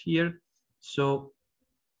computed here. So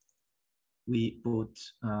we put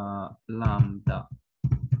lambda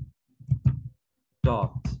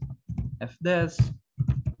dot FDES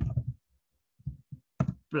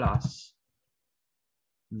plus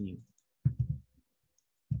mu.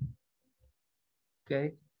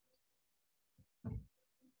 Okay.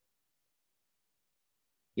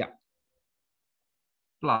 Yeah.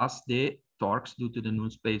 Plus the torques due to the null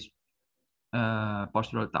space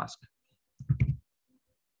postural task.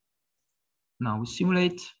 Now we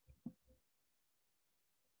simulate.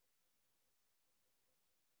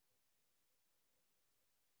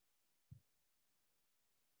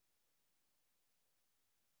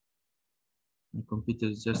 The computer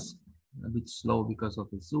is just a bit slow because of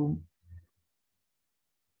the zoom.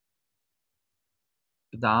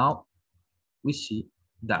 Now we see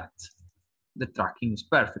that the tracking is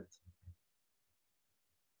perfect.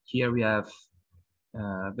 Here we have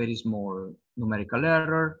a very small numerical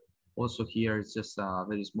error. Also here it's just a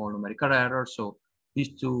very small numerical error. So these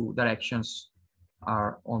two directions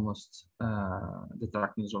are almost, the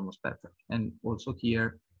tracking is almost perfect. And also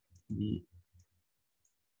here, the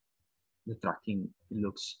tracking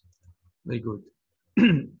looks very good.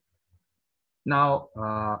 Now,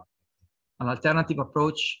 an alternative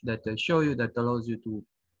approach that I show you that allows you to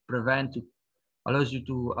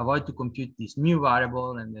avoid to compute this mu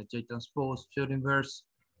variable and the J transpose field inverse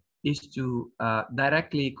is to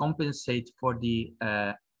directly compensate for the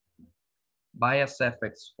bias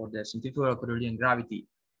effects for the centrifugal Carolean gravity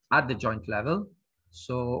at the joint level.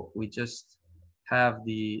 So we just have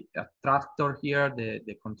the attractor here,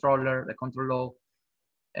 the controller, the control law,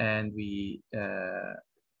 and we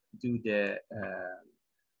do the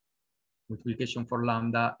multiplication for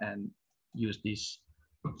lambda and use this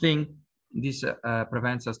thing. This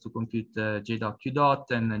prevents us to compute J dot Q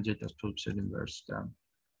dot and J dot pseudo inverse term.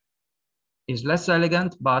 It's less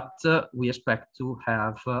elegant, but we expect to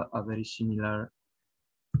have a very similar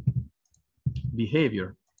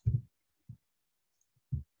behavior.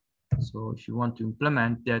 So if you want to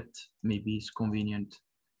implement that, maybe it's convenient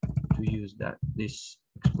to use this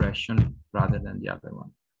expression rather than the other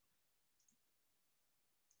one.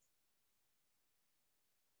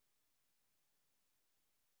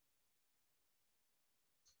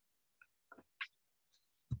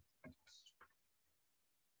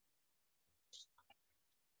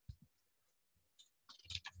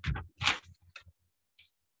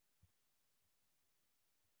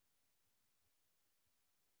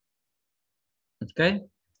 Okay,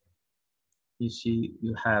 you see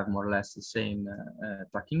you have more or less the same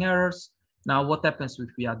tracking errors. Now what happens if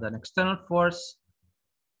we add an external force?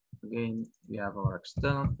 Again, we have our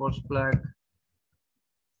external force flag.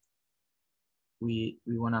 We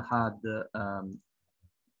want to add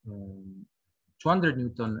 200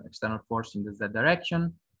 Newton external force in the Z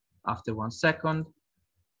direction after 1 second.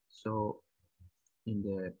 So in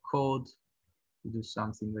the code, we do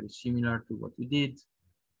something very similar to what we did.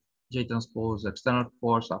 J transpose external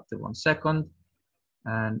force after 1 second.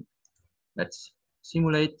 And let's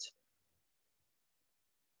simulate.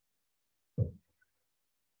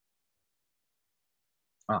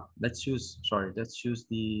 Let's use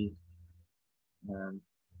the,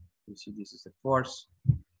 you see this is the force,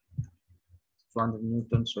 200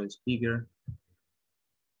 Newton, so it's bigger.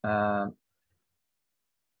 But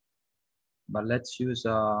let's use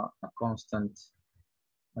a constant.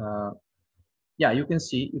 Yeah, you can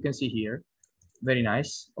see here, very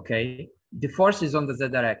nice. Okay, the force is on the Z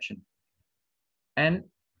direction and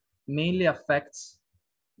mainly affects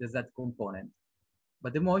the Z component,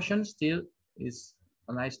 but the motion still is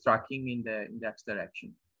a nice tracking in the X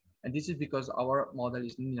direction. And this is because our model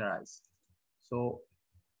is linearized. So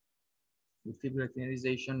with Fibonacci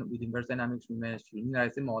linearization, with inverse dynamics, we managed to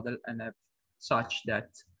linearize the model and have such that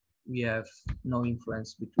we have no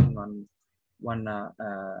influence between one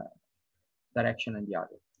direction and the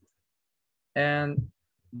other. And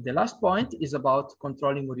the last point is about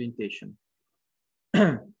controlling orientation.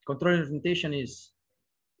 Controlling orientation is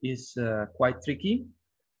quite tricky.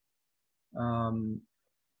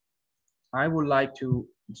 I would like to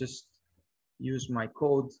just use my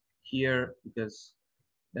code here because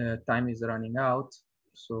time is running out.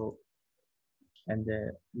 So, and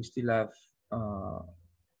we still have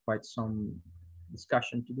quite some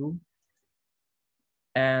discussion to do.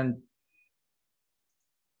 And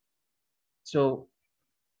so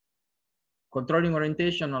controlling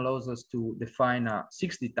orientation allows us to define a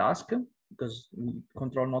 6D task because we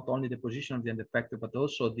control not only the position of the end effector, but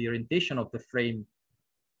also the orientation of the frame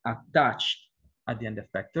attached at the end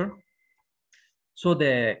effector. So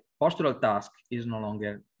the postural task is no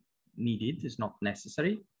longer needed, it's not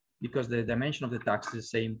necessary because the dimension of the task is the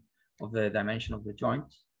same of the dimension of the joint,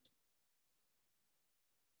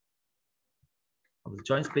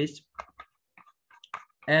 space.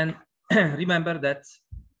 And remember that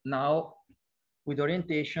now with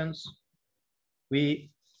orientations,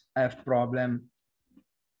 we have problem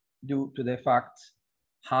due to the fact,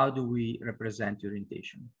 how do we represent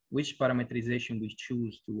orientation? Which parameterization we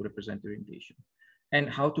choose to represent orientation? And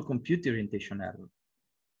how to compute the orientation error.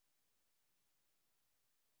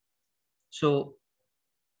 So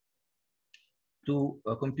to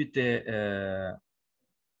compute the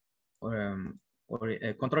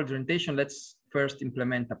control orientation, let's first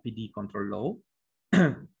implement a PD control law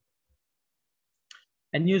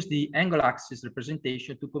and use the angle axis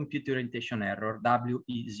representation to compute the orientation error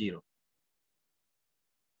WE0.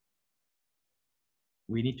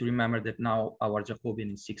 We need to remember that now our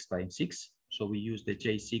Jacobian is 6 by 6. So we use the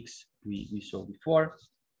J6 we saw before.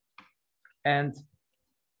 And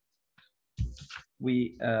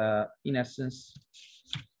we, in essence,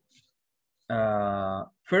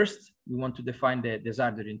 first, we want to define the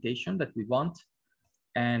desired orientation that we want.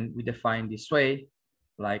 And we define this way,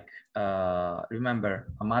 like,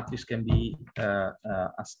 remember, a matrix can be a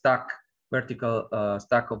stack, vertical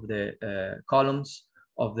stack of the columns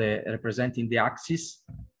of the representing the axis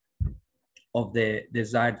of the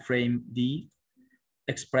desired frame D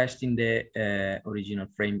expressed in the original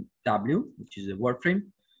frame W, which is the work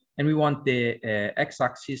frame. And we want the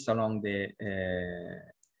x-axis along the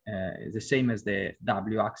same as the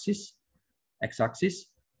w-axis, x-axis,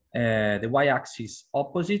 the y-axis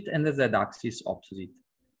opposite, and the z-axis opposite.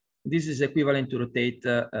 This is equivalent to rotate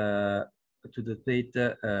the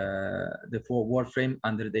Warframe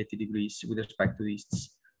under 80 degrees with respect to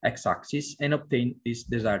its x-axis and obtain this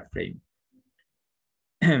desired frame.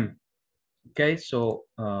 Okay, so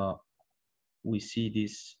we see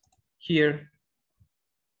this here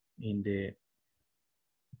in the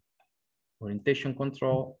orientation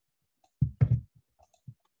control.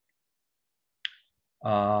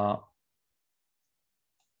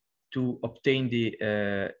 To obtain the,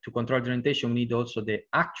 to control the orientation, we need also the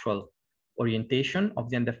actual orientation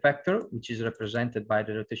of the end effector, which is represented by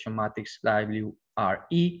the rotation matrix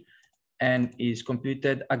WRE, and is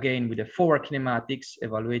computed again with the forward kinematics,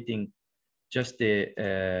 evaluating just the,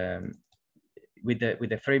 with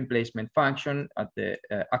the frame placement function at the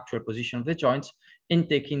actual position of the joints, and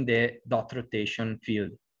taking the dot rotation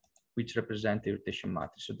field, which represents the rotation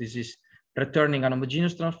matrix. So this is returning an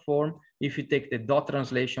homogeneous transform. If you take the dot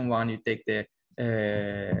translation one, you take the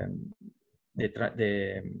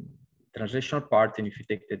translational part, and if you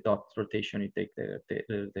take the dot rotation, you take the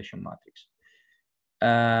rotation matrix.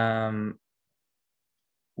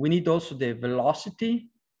 We need also the velocity,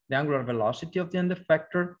 the angular velocity of the end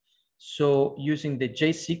effector. So using the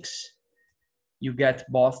J6, you get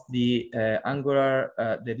both the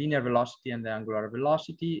the linear velocity and the angular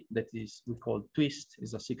velocity. That is, we call twist,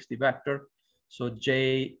 is a 60 vector. So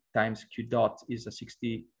J times Q dot is a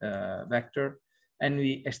 60 vector. And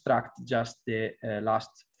we extract just the last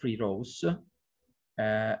 3 rows.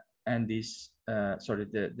 And this, sorry,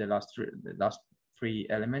 the last 3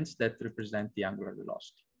 elements that represent the angular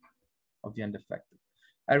velocity of the end effector.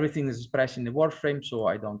 Everything is expressed in the Warframe, so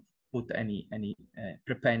I don't put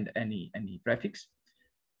prepend any prefix.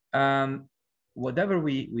 Whatever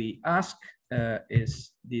we ask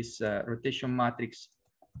is this rotation matrix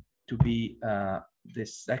to be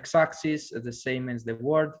this x-axis the same as the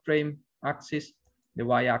Warframe axis, the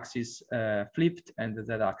y-axis flipped, and the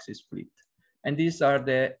z-axis flipped. And these are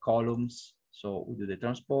the columns. So we do the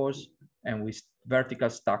transpose, and we vertical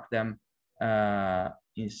stack them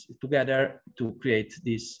together to create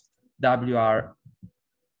this WR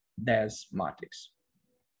des matrix.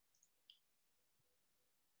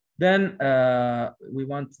 Then we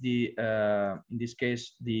want the, in this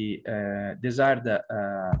case, the desired,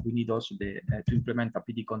 we need also to implement a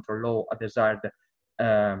PD control law, a desired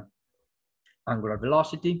angular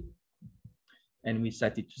velocity, and we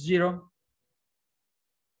set it to 0.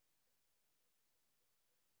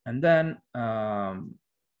 And then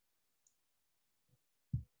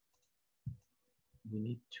we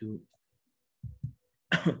need to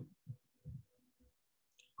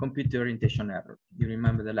compute the orientation error. You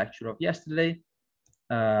remember the lecture of yesterday.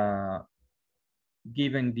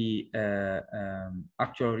 Given the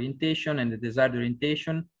actual orientation and the desired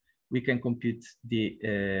orientation, we can compute the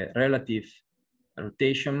relative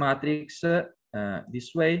rotation matrix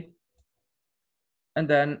this way, and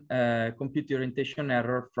then compute the orientation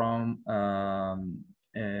error from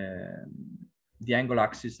the angle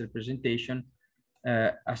axis representation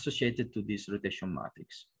associated to this rotation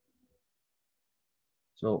matrix.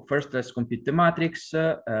 So first, let's compute the matrix.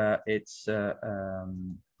 It's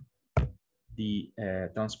the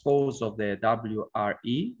transpose of the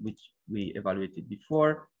WRE, which we evaluated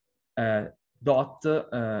before, dot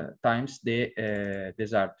times the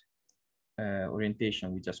desired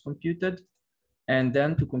orientation we just computed. And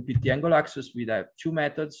then to compute the angle axis, we have 2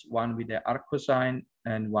 methods, one with the arc cosine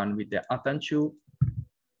and one with the Atanchu.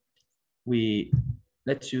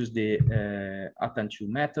 Let's use the Atanchu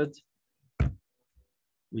method,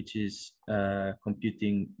 which is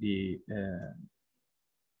computing the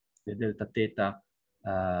delta theta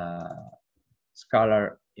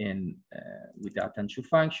scalar with the Atanchu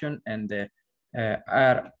function, and the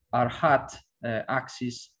r hat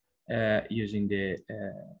axis using the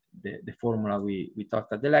formula we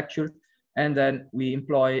talked at the lecture. And then we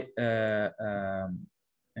employ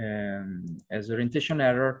as orientation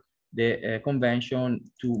error the convention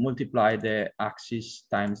to multiply the axis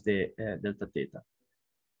times the delta theta.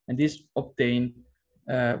 And this obtain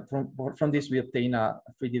from this we obtain a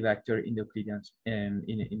 3D vector in the Euclidean an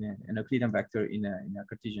Euclidean vector in a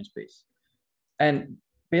Cartesian space. And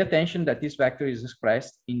pay attention that this vector is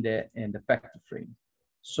expressed in the vector frame.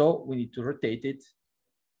 So we need to rotate it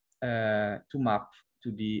to map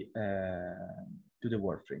to the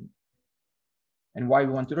Warframe. And why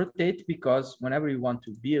we want to rotate? Because whenever we want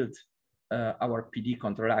to build our PD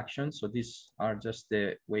control actions, so these are just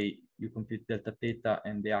the way you compute delta theta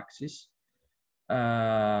and the axis.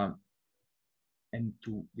 and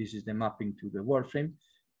this is the mapping to the wireframe.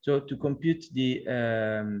 So to compute the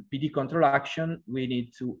PD control action, we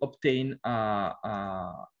need to obtain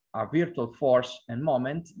a virtual force and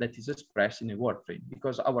moment that is expressed in a wireframe,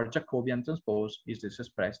 because our Jacobian transpose is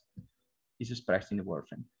expressed in the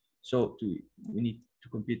wireframe. So we need to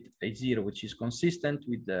compute A0, which is consistent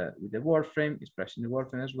with the wireframe, expressed in the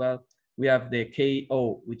wireframe as well. We have the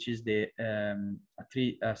KO, which is the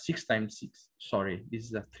 6 times 6. Sorry, this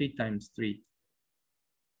is a 3 times 3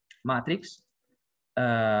 matrix,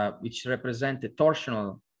 which represent the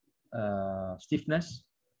torsional stiffness,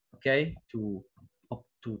 okay, to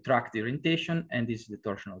track the orientation, and this is the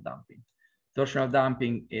torsional damping. Torsional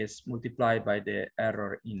damping is multiplied by the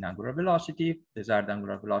error in angular velocity, desired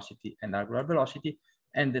angular velocity and angular velocity,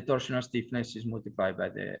 and the torsional stiffness is multiplied by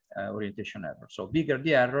the orientation error. So bigger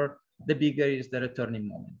the error, the bigger is the returning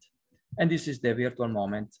moment. And this is the virtual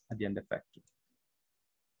moment at the end effector.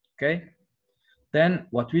 Okay? Then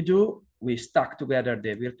what we do, we stack together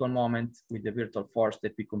the virtual moment with the virtual force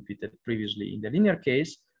that we computed previously in the linear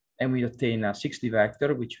case, and we obtain a 60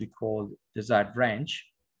 vector, which we call desired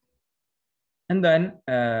range. And then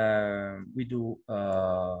we do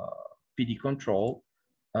PD control.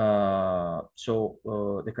 The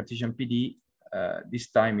Cartesian PD this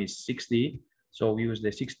time is 60. So we use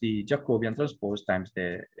the 60 Jacobian transpose times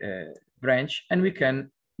the branch, and we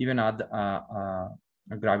can even add a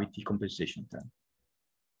gravity compensation term.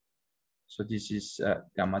 So this is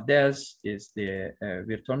gamma des is the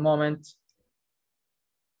virtual moment,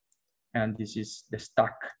 and this is the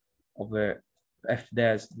stack of the F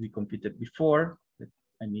des we computed before.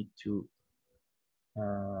 I need to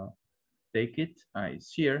take it.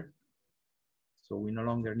 It's here. So we no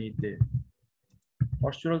longer need the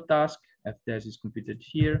postural task. F des is computed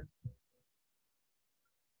here.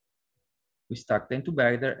 We stack them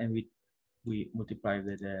together, and we multiply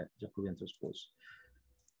with the Jacobian transpose.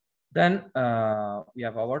 Then we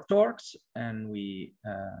have our torques, and we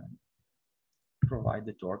provide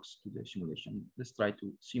the torques to the simulation. Let's try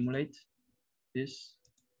to simulate this.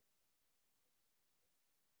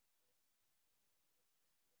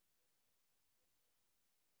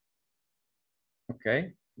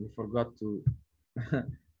 Okay, we forgot to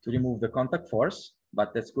to remove the contact force,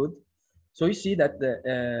 but that's good. So you see that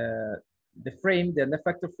the frame, the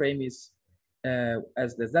effector frame is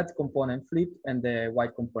as the Z component flipped and the Y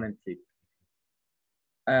component flipped.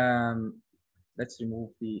 Let's remove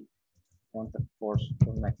the contact force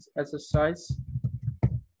for next exercise.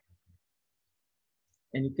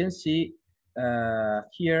 And you can see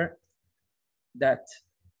here that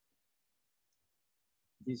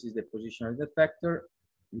this is the position of the effector,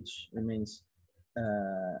 which remains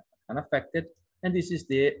unaffected. And this is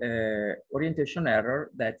the orientation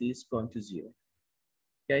error that is going to 0.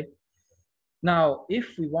 Okay. Now,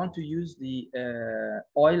 if we want to use the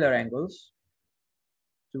Euler angles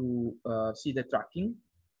to see the tracking,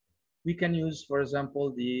 we can use, for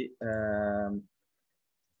example, the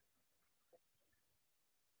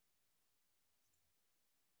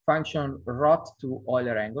function rot to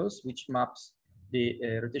Euler angles, which maps the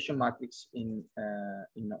rotation matrix in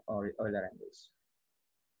Euler angles.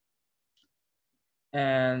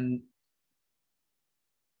 And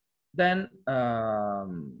then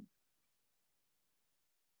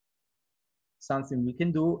something we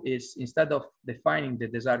can do is, instead of defining the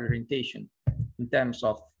desired orientation in terms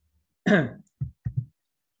of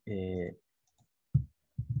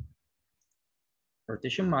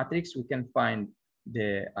rotation matrix, we can find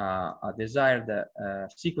the desired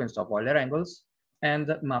sequence of Euler angles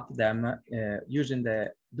and map them using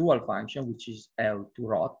the dual function, which is L to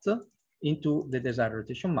rot, into the desired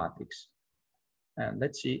rotation matrix. And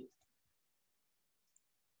let's see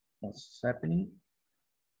what's happening.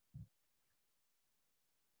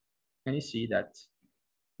 And you see that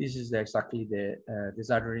this is exactly the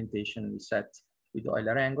desired orientation we set with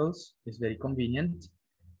Euler angles. It's very convenient.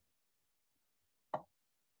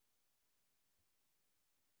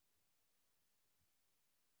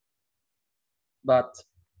 But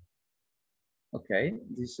okay,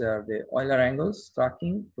 these are the Euler angles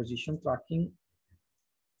tracking, position tracking,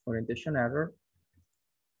 orientation error.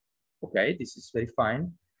 Okay, this is very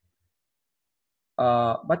fine.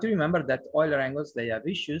 But remember that Euler angles, they have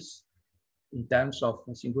issues in terms of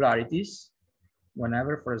singularities.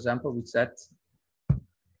 Whenever, for example, we set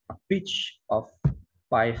a pitch of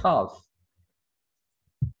pi half.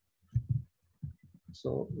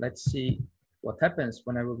 So let's see what happens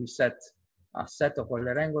whenever we set a set of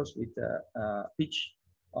Euler angles with a pitch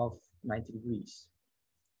of 90 degrees.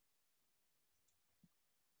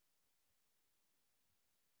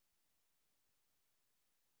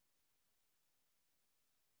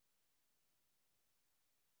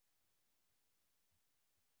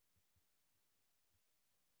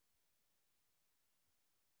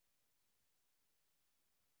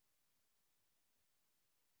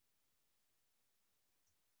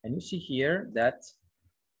 And you see here that,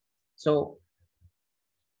 so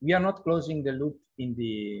we are not closing the loop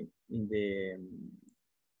we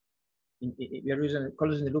are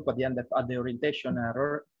closing the loop at the end at the orientation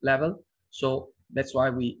error level. So that's why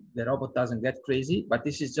the robot doesn't get crazy, but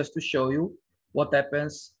this is just to show you what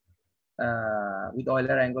happens with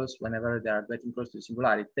Euler angles whenever they are getting close to the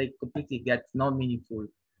singularity. They completely get non-meaningful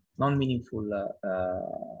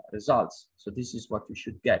results. So this is what you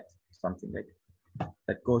should get, something like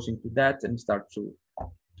that goes into that and start to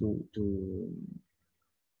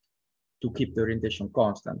keep the orientation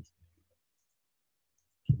constant.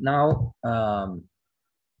 Now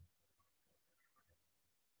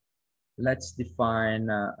let's define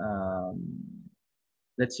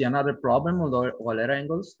let's see another problem on Euler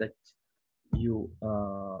angles that you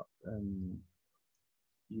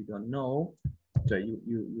you don't know. So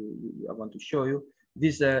I want to show you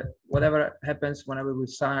this. Whatever happens whenever we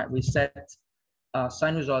set a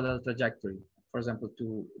sinusoidal trajectory. For example,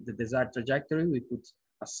 to the desired trajectory, we put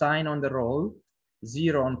a sign on the roll,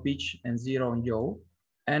 0 on pitch and 0 on yaw,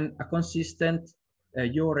 and a consistent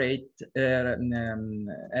yaw rate,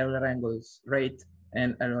 Euler angles rate,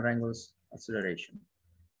 and Euler angles acceleration.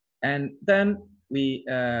 And then we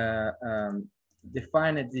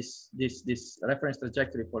defined this reference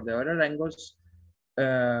trajectory for the Euler angles.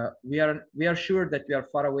 We are sure that we are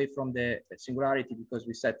far away from the singularity because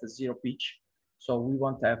we set a 0 pitch, so we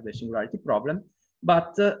won't have the singularity problem.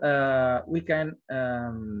 But we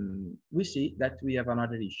see that we have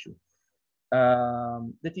another issue.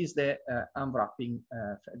 That is the unwrapping,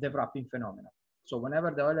 the wrapping phenomena. So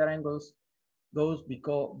whenever the Euler angles goes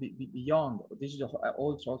beyond, this is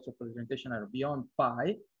also for the orientation error, beyond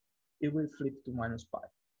pi, it will flip to minus pi.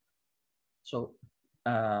 So,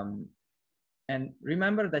 and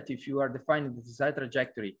remember that if you are defining the desired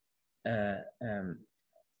trajectory,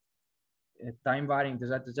 time varying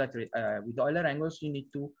desired trajectory with Euler angles, you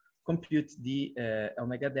need to compute the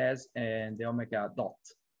omega des and the omega dot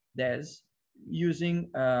des using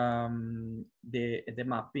the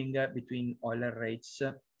mapping between Euler rates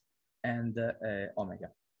and omega.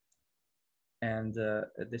 And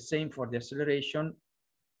the same for the acceleration.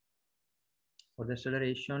 For the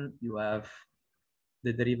acceleration, you have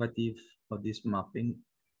the derivative of this mapping,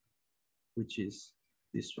 which is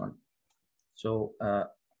this one. So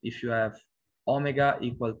if you have omega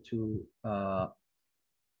equal to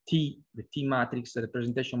T, the T matrix, the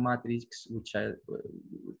representation matrix, which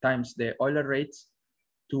times the Euler rates,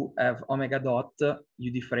 to have omega dot,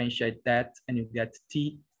 you differentiate that and you get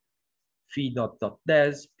T phi dot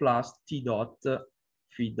des plus T dot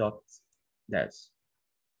phi dot des.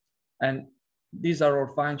 And these are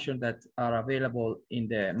all functions that are available in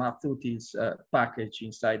the math-utils package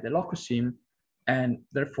inside the LOCOSIM, and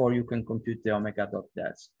therefore you can compute the omega dot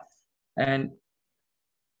des. And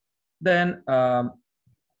then,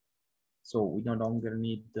 so we no longer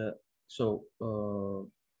need from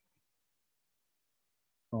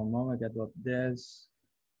omega dot des,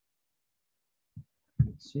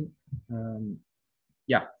 let's see,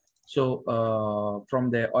 yeah. So from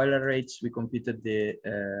the Euler rates, we computed the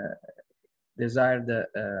desired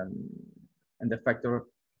and the factor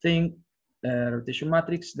thing, rotation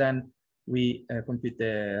matrix. Then we compute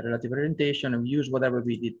the relative orientation and use whatever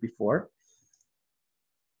we did before.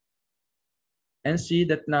 And see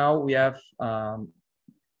that now we have a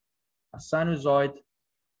sinusoid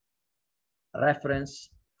reference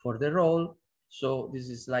for the roll. So this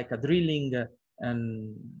is like a drilling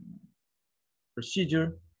and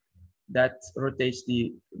procedure that rotates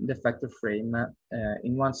the factor frame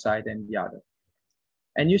in one side and the other.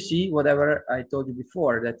 And you see whatever I told you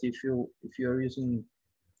before, that if you're using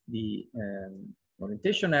the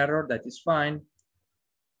orientation error, that is fine,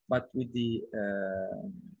 but with the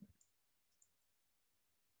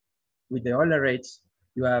Euler rates,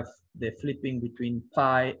 you have the flipping between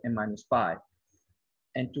pi and minus pi.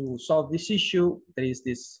 And to solve this issue, there is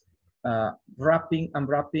this unwrapping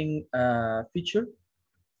feature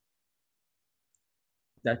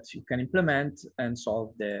that you can implement and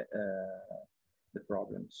solve the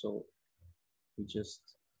problem. So we just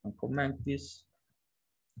uncomment this.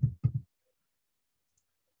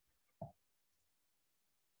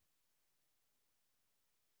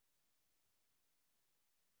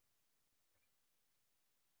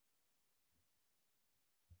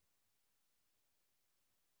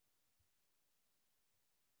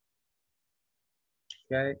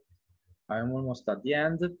 Okay, I'm almost at the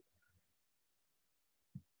end.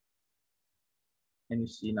 And you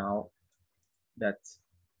see now that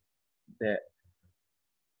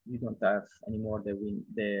you don't have anymore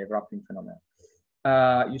the wrapping phenomenon.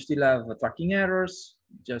 You still have tracking errors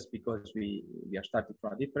just because we are starting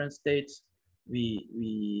from different states.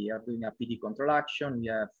 We are doing a PD control action. We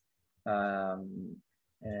have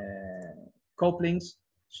couplings.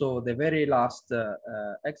 So the very last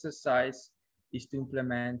exercise is to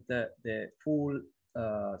implement the full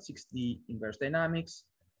 6D inverse dynamics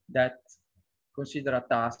that consider a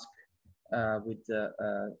task with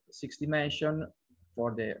 6 dimension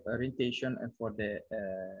for the orientation and for the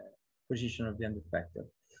position of the end effector.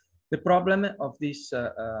 The problem of this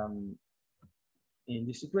in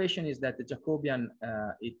this situation is that the Jacobian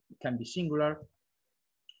it can be singular,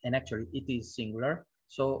 and actually it is singular.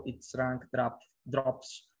 So its rank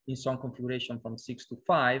drops in some configuration from 6 to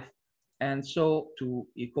 5, and so to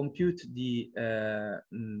compute the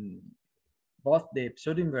both the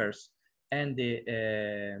pseudo inverse and the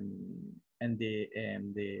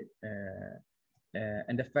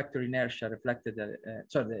effector inertia reflected,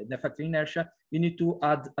 sorry, the effector inertia, you need to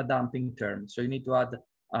add a damping term. So you need to add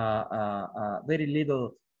very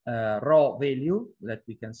little raw value that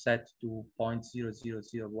we can set to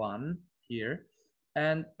 0.0001 here,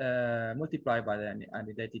 and multiply by the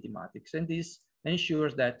identity matrix. And this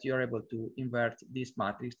ensures that you're able to invert this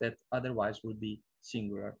matrix that otherwise would be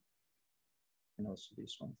singular. And also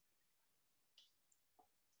this one.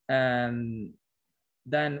 And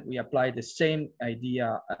then we apply the same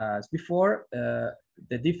idea as before.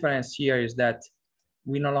 The difference here is that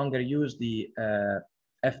we no longer use the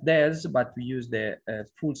FDES, but we use the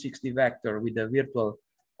full 6D vector with the virtual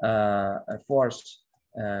force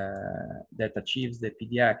that achieves the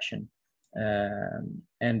PD action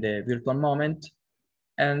and the virtual moment.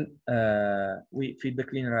 And we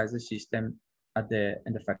feedback linearize the system at the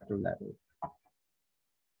end effector level.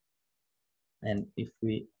 And if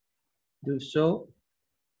we do so,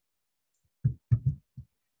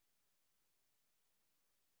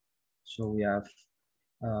 so we have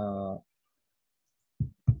the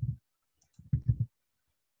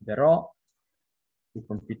raw, we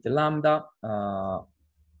compute the lambda,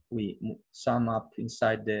 we sum up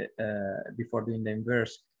inside the, before doing the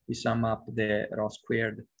inverse, we sum up the raw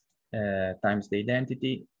squared times the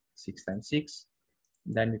identity, 6 times 6.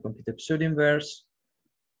 Then we compute the pseudo inverse.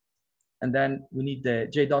 And then we need the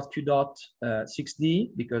J dot Q dot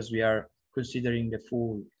 6D because we are considering the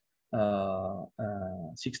full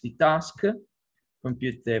 6D task.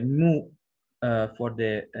 Compute the mu for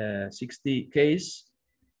the 6D case.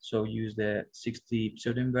 So use the 6D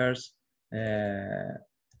pseudo inverse and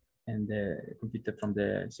compute it from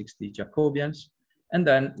the 6D Jacobians. And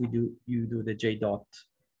then you do the J dot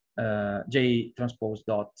J transpose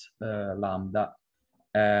dot lambda.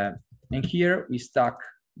 And here we stack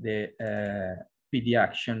the PD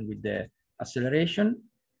action with the acceleration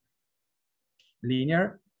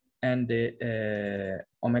linear and the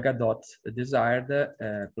omega dot desired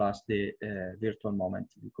plus the virtual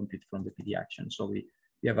moment we compute from the PD action. So we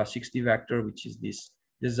have a 6D vector, which is this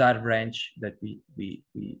desired range that we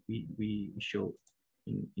show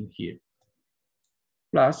in here.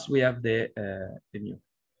 Plus we have the mu.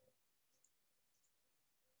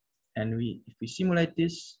 And if we simulate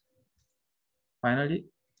this, finally,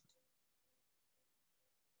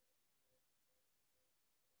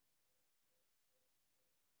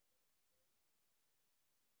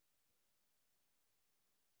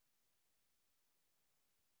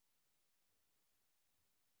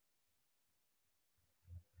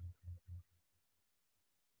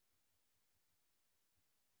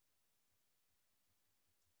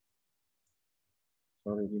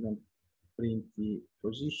 sorry, we don't print the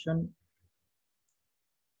position.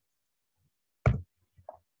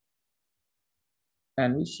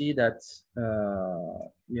 And we see that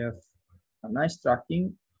we have a nice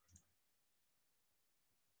tracking.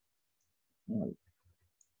 We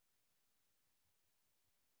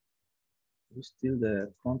still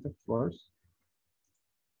the contact force.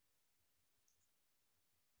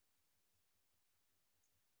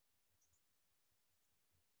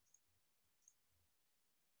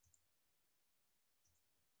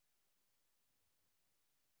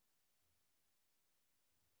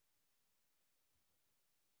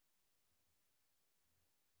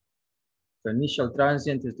 The initial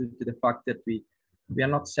transient is due to the fact that we are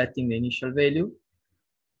not setting the initial value,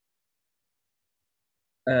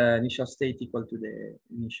 initial state equal to the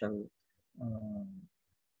initial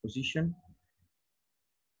position.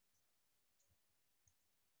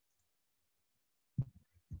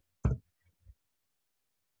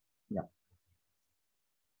 Yeah,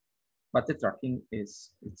 but the tracking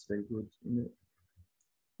it's very good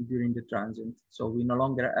during the transient. So we no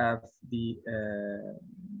longer have the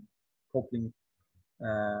coupling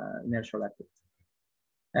inertial effect.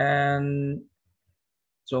 And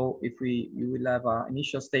So if you will have an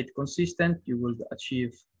initial state consistent, you will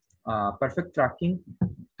achieve perfect tracking.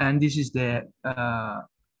 And this is the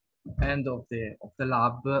end of the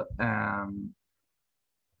lab.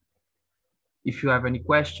 If you have any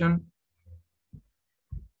question.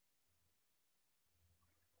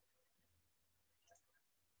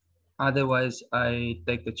 Otherwise, I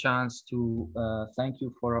take the chance to thank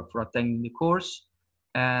you for attending the course.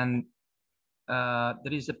 And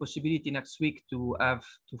there is a possibility next week to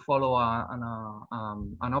follow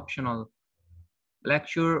an optional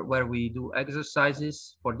lecture where we do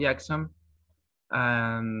exercises for the exam.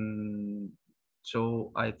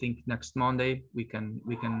 So I think next Monday we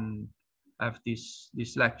can have this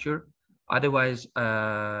lecture. Otherwise,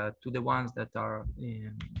 to the ones that are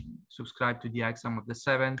subscribed to the exam of the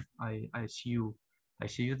 7th, I see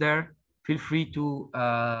you there. Feel free to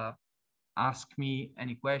ask me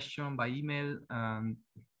any question by email and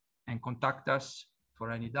contact us for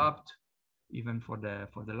any doubt, even for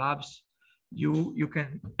the labs. You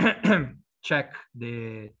can check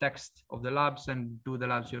the text of the labs and do the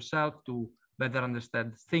labs yourself to better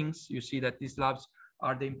understand things. You see that these labs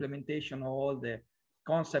are the implementation of all the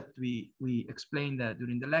concept we explained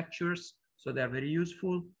during the lectures, so they're very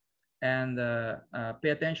useful. And pay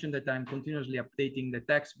attention that I'm continuously updating the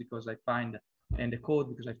text because I find, and the code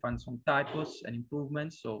because I find some typos and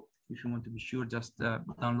improvements. So if you want to be sure, just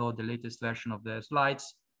download the latest version of the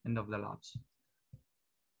slides and of the labs.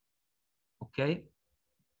 Okay.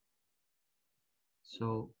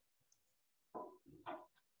 So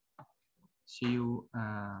see you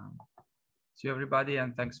everybody,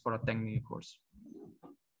 and thanks for attending the course.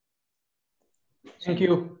 Thank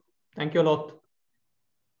you. Thank you a lot.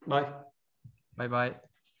 Bye. Bye-bye.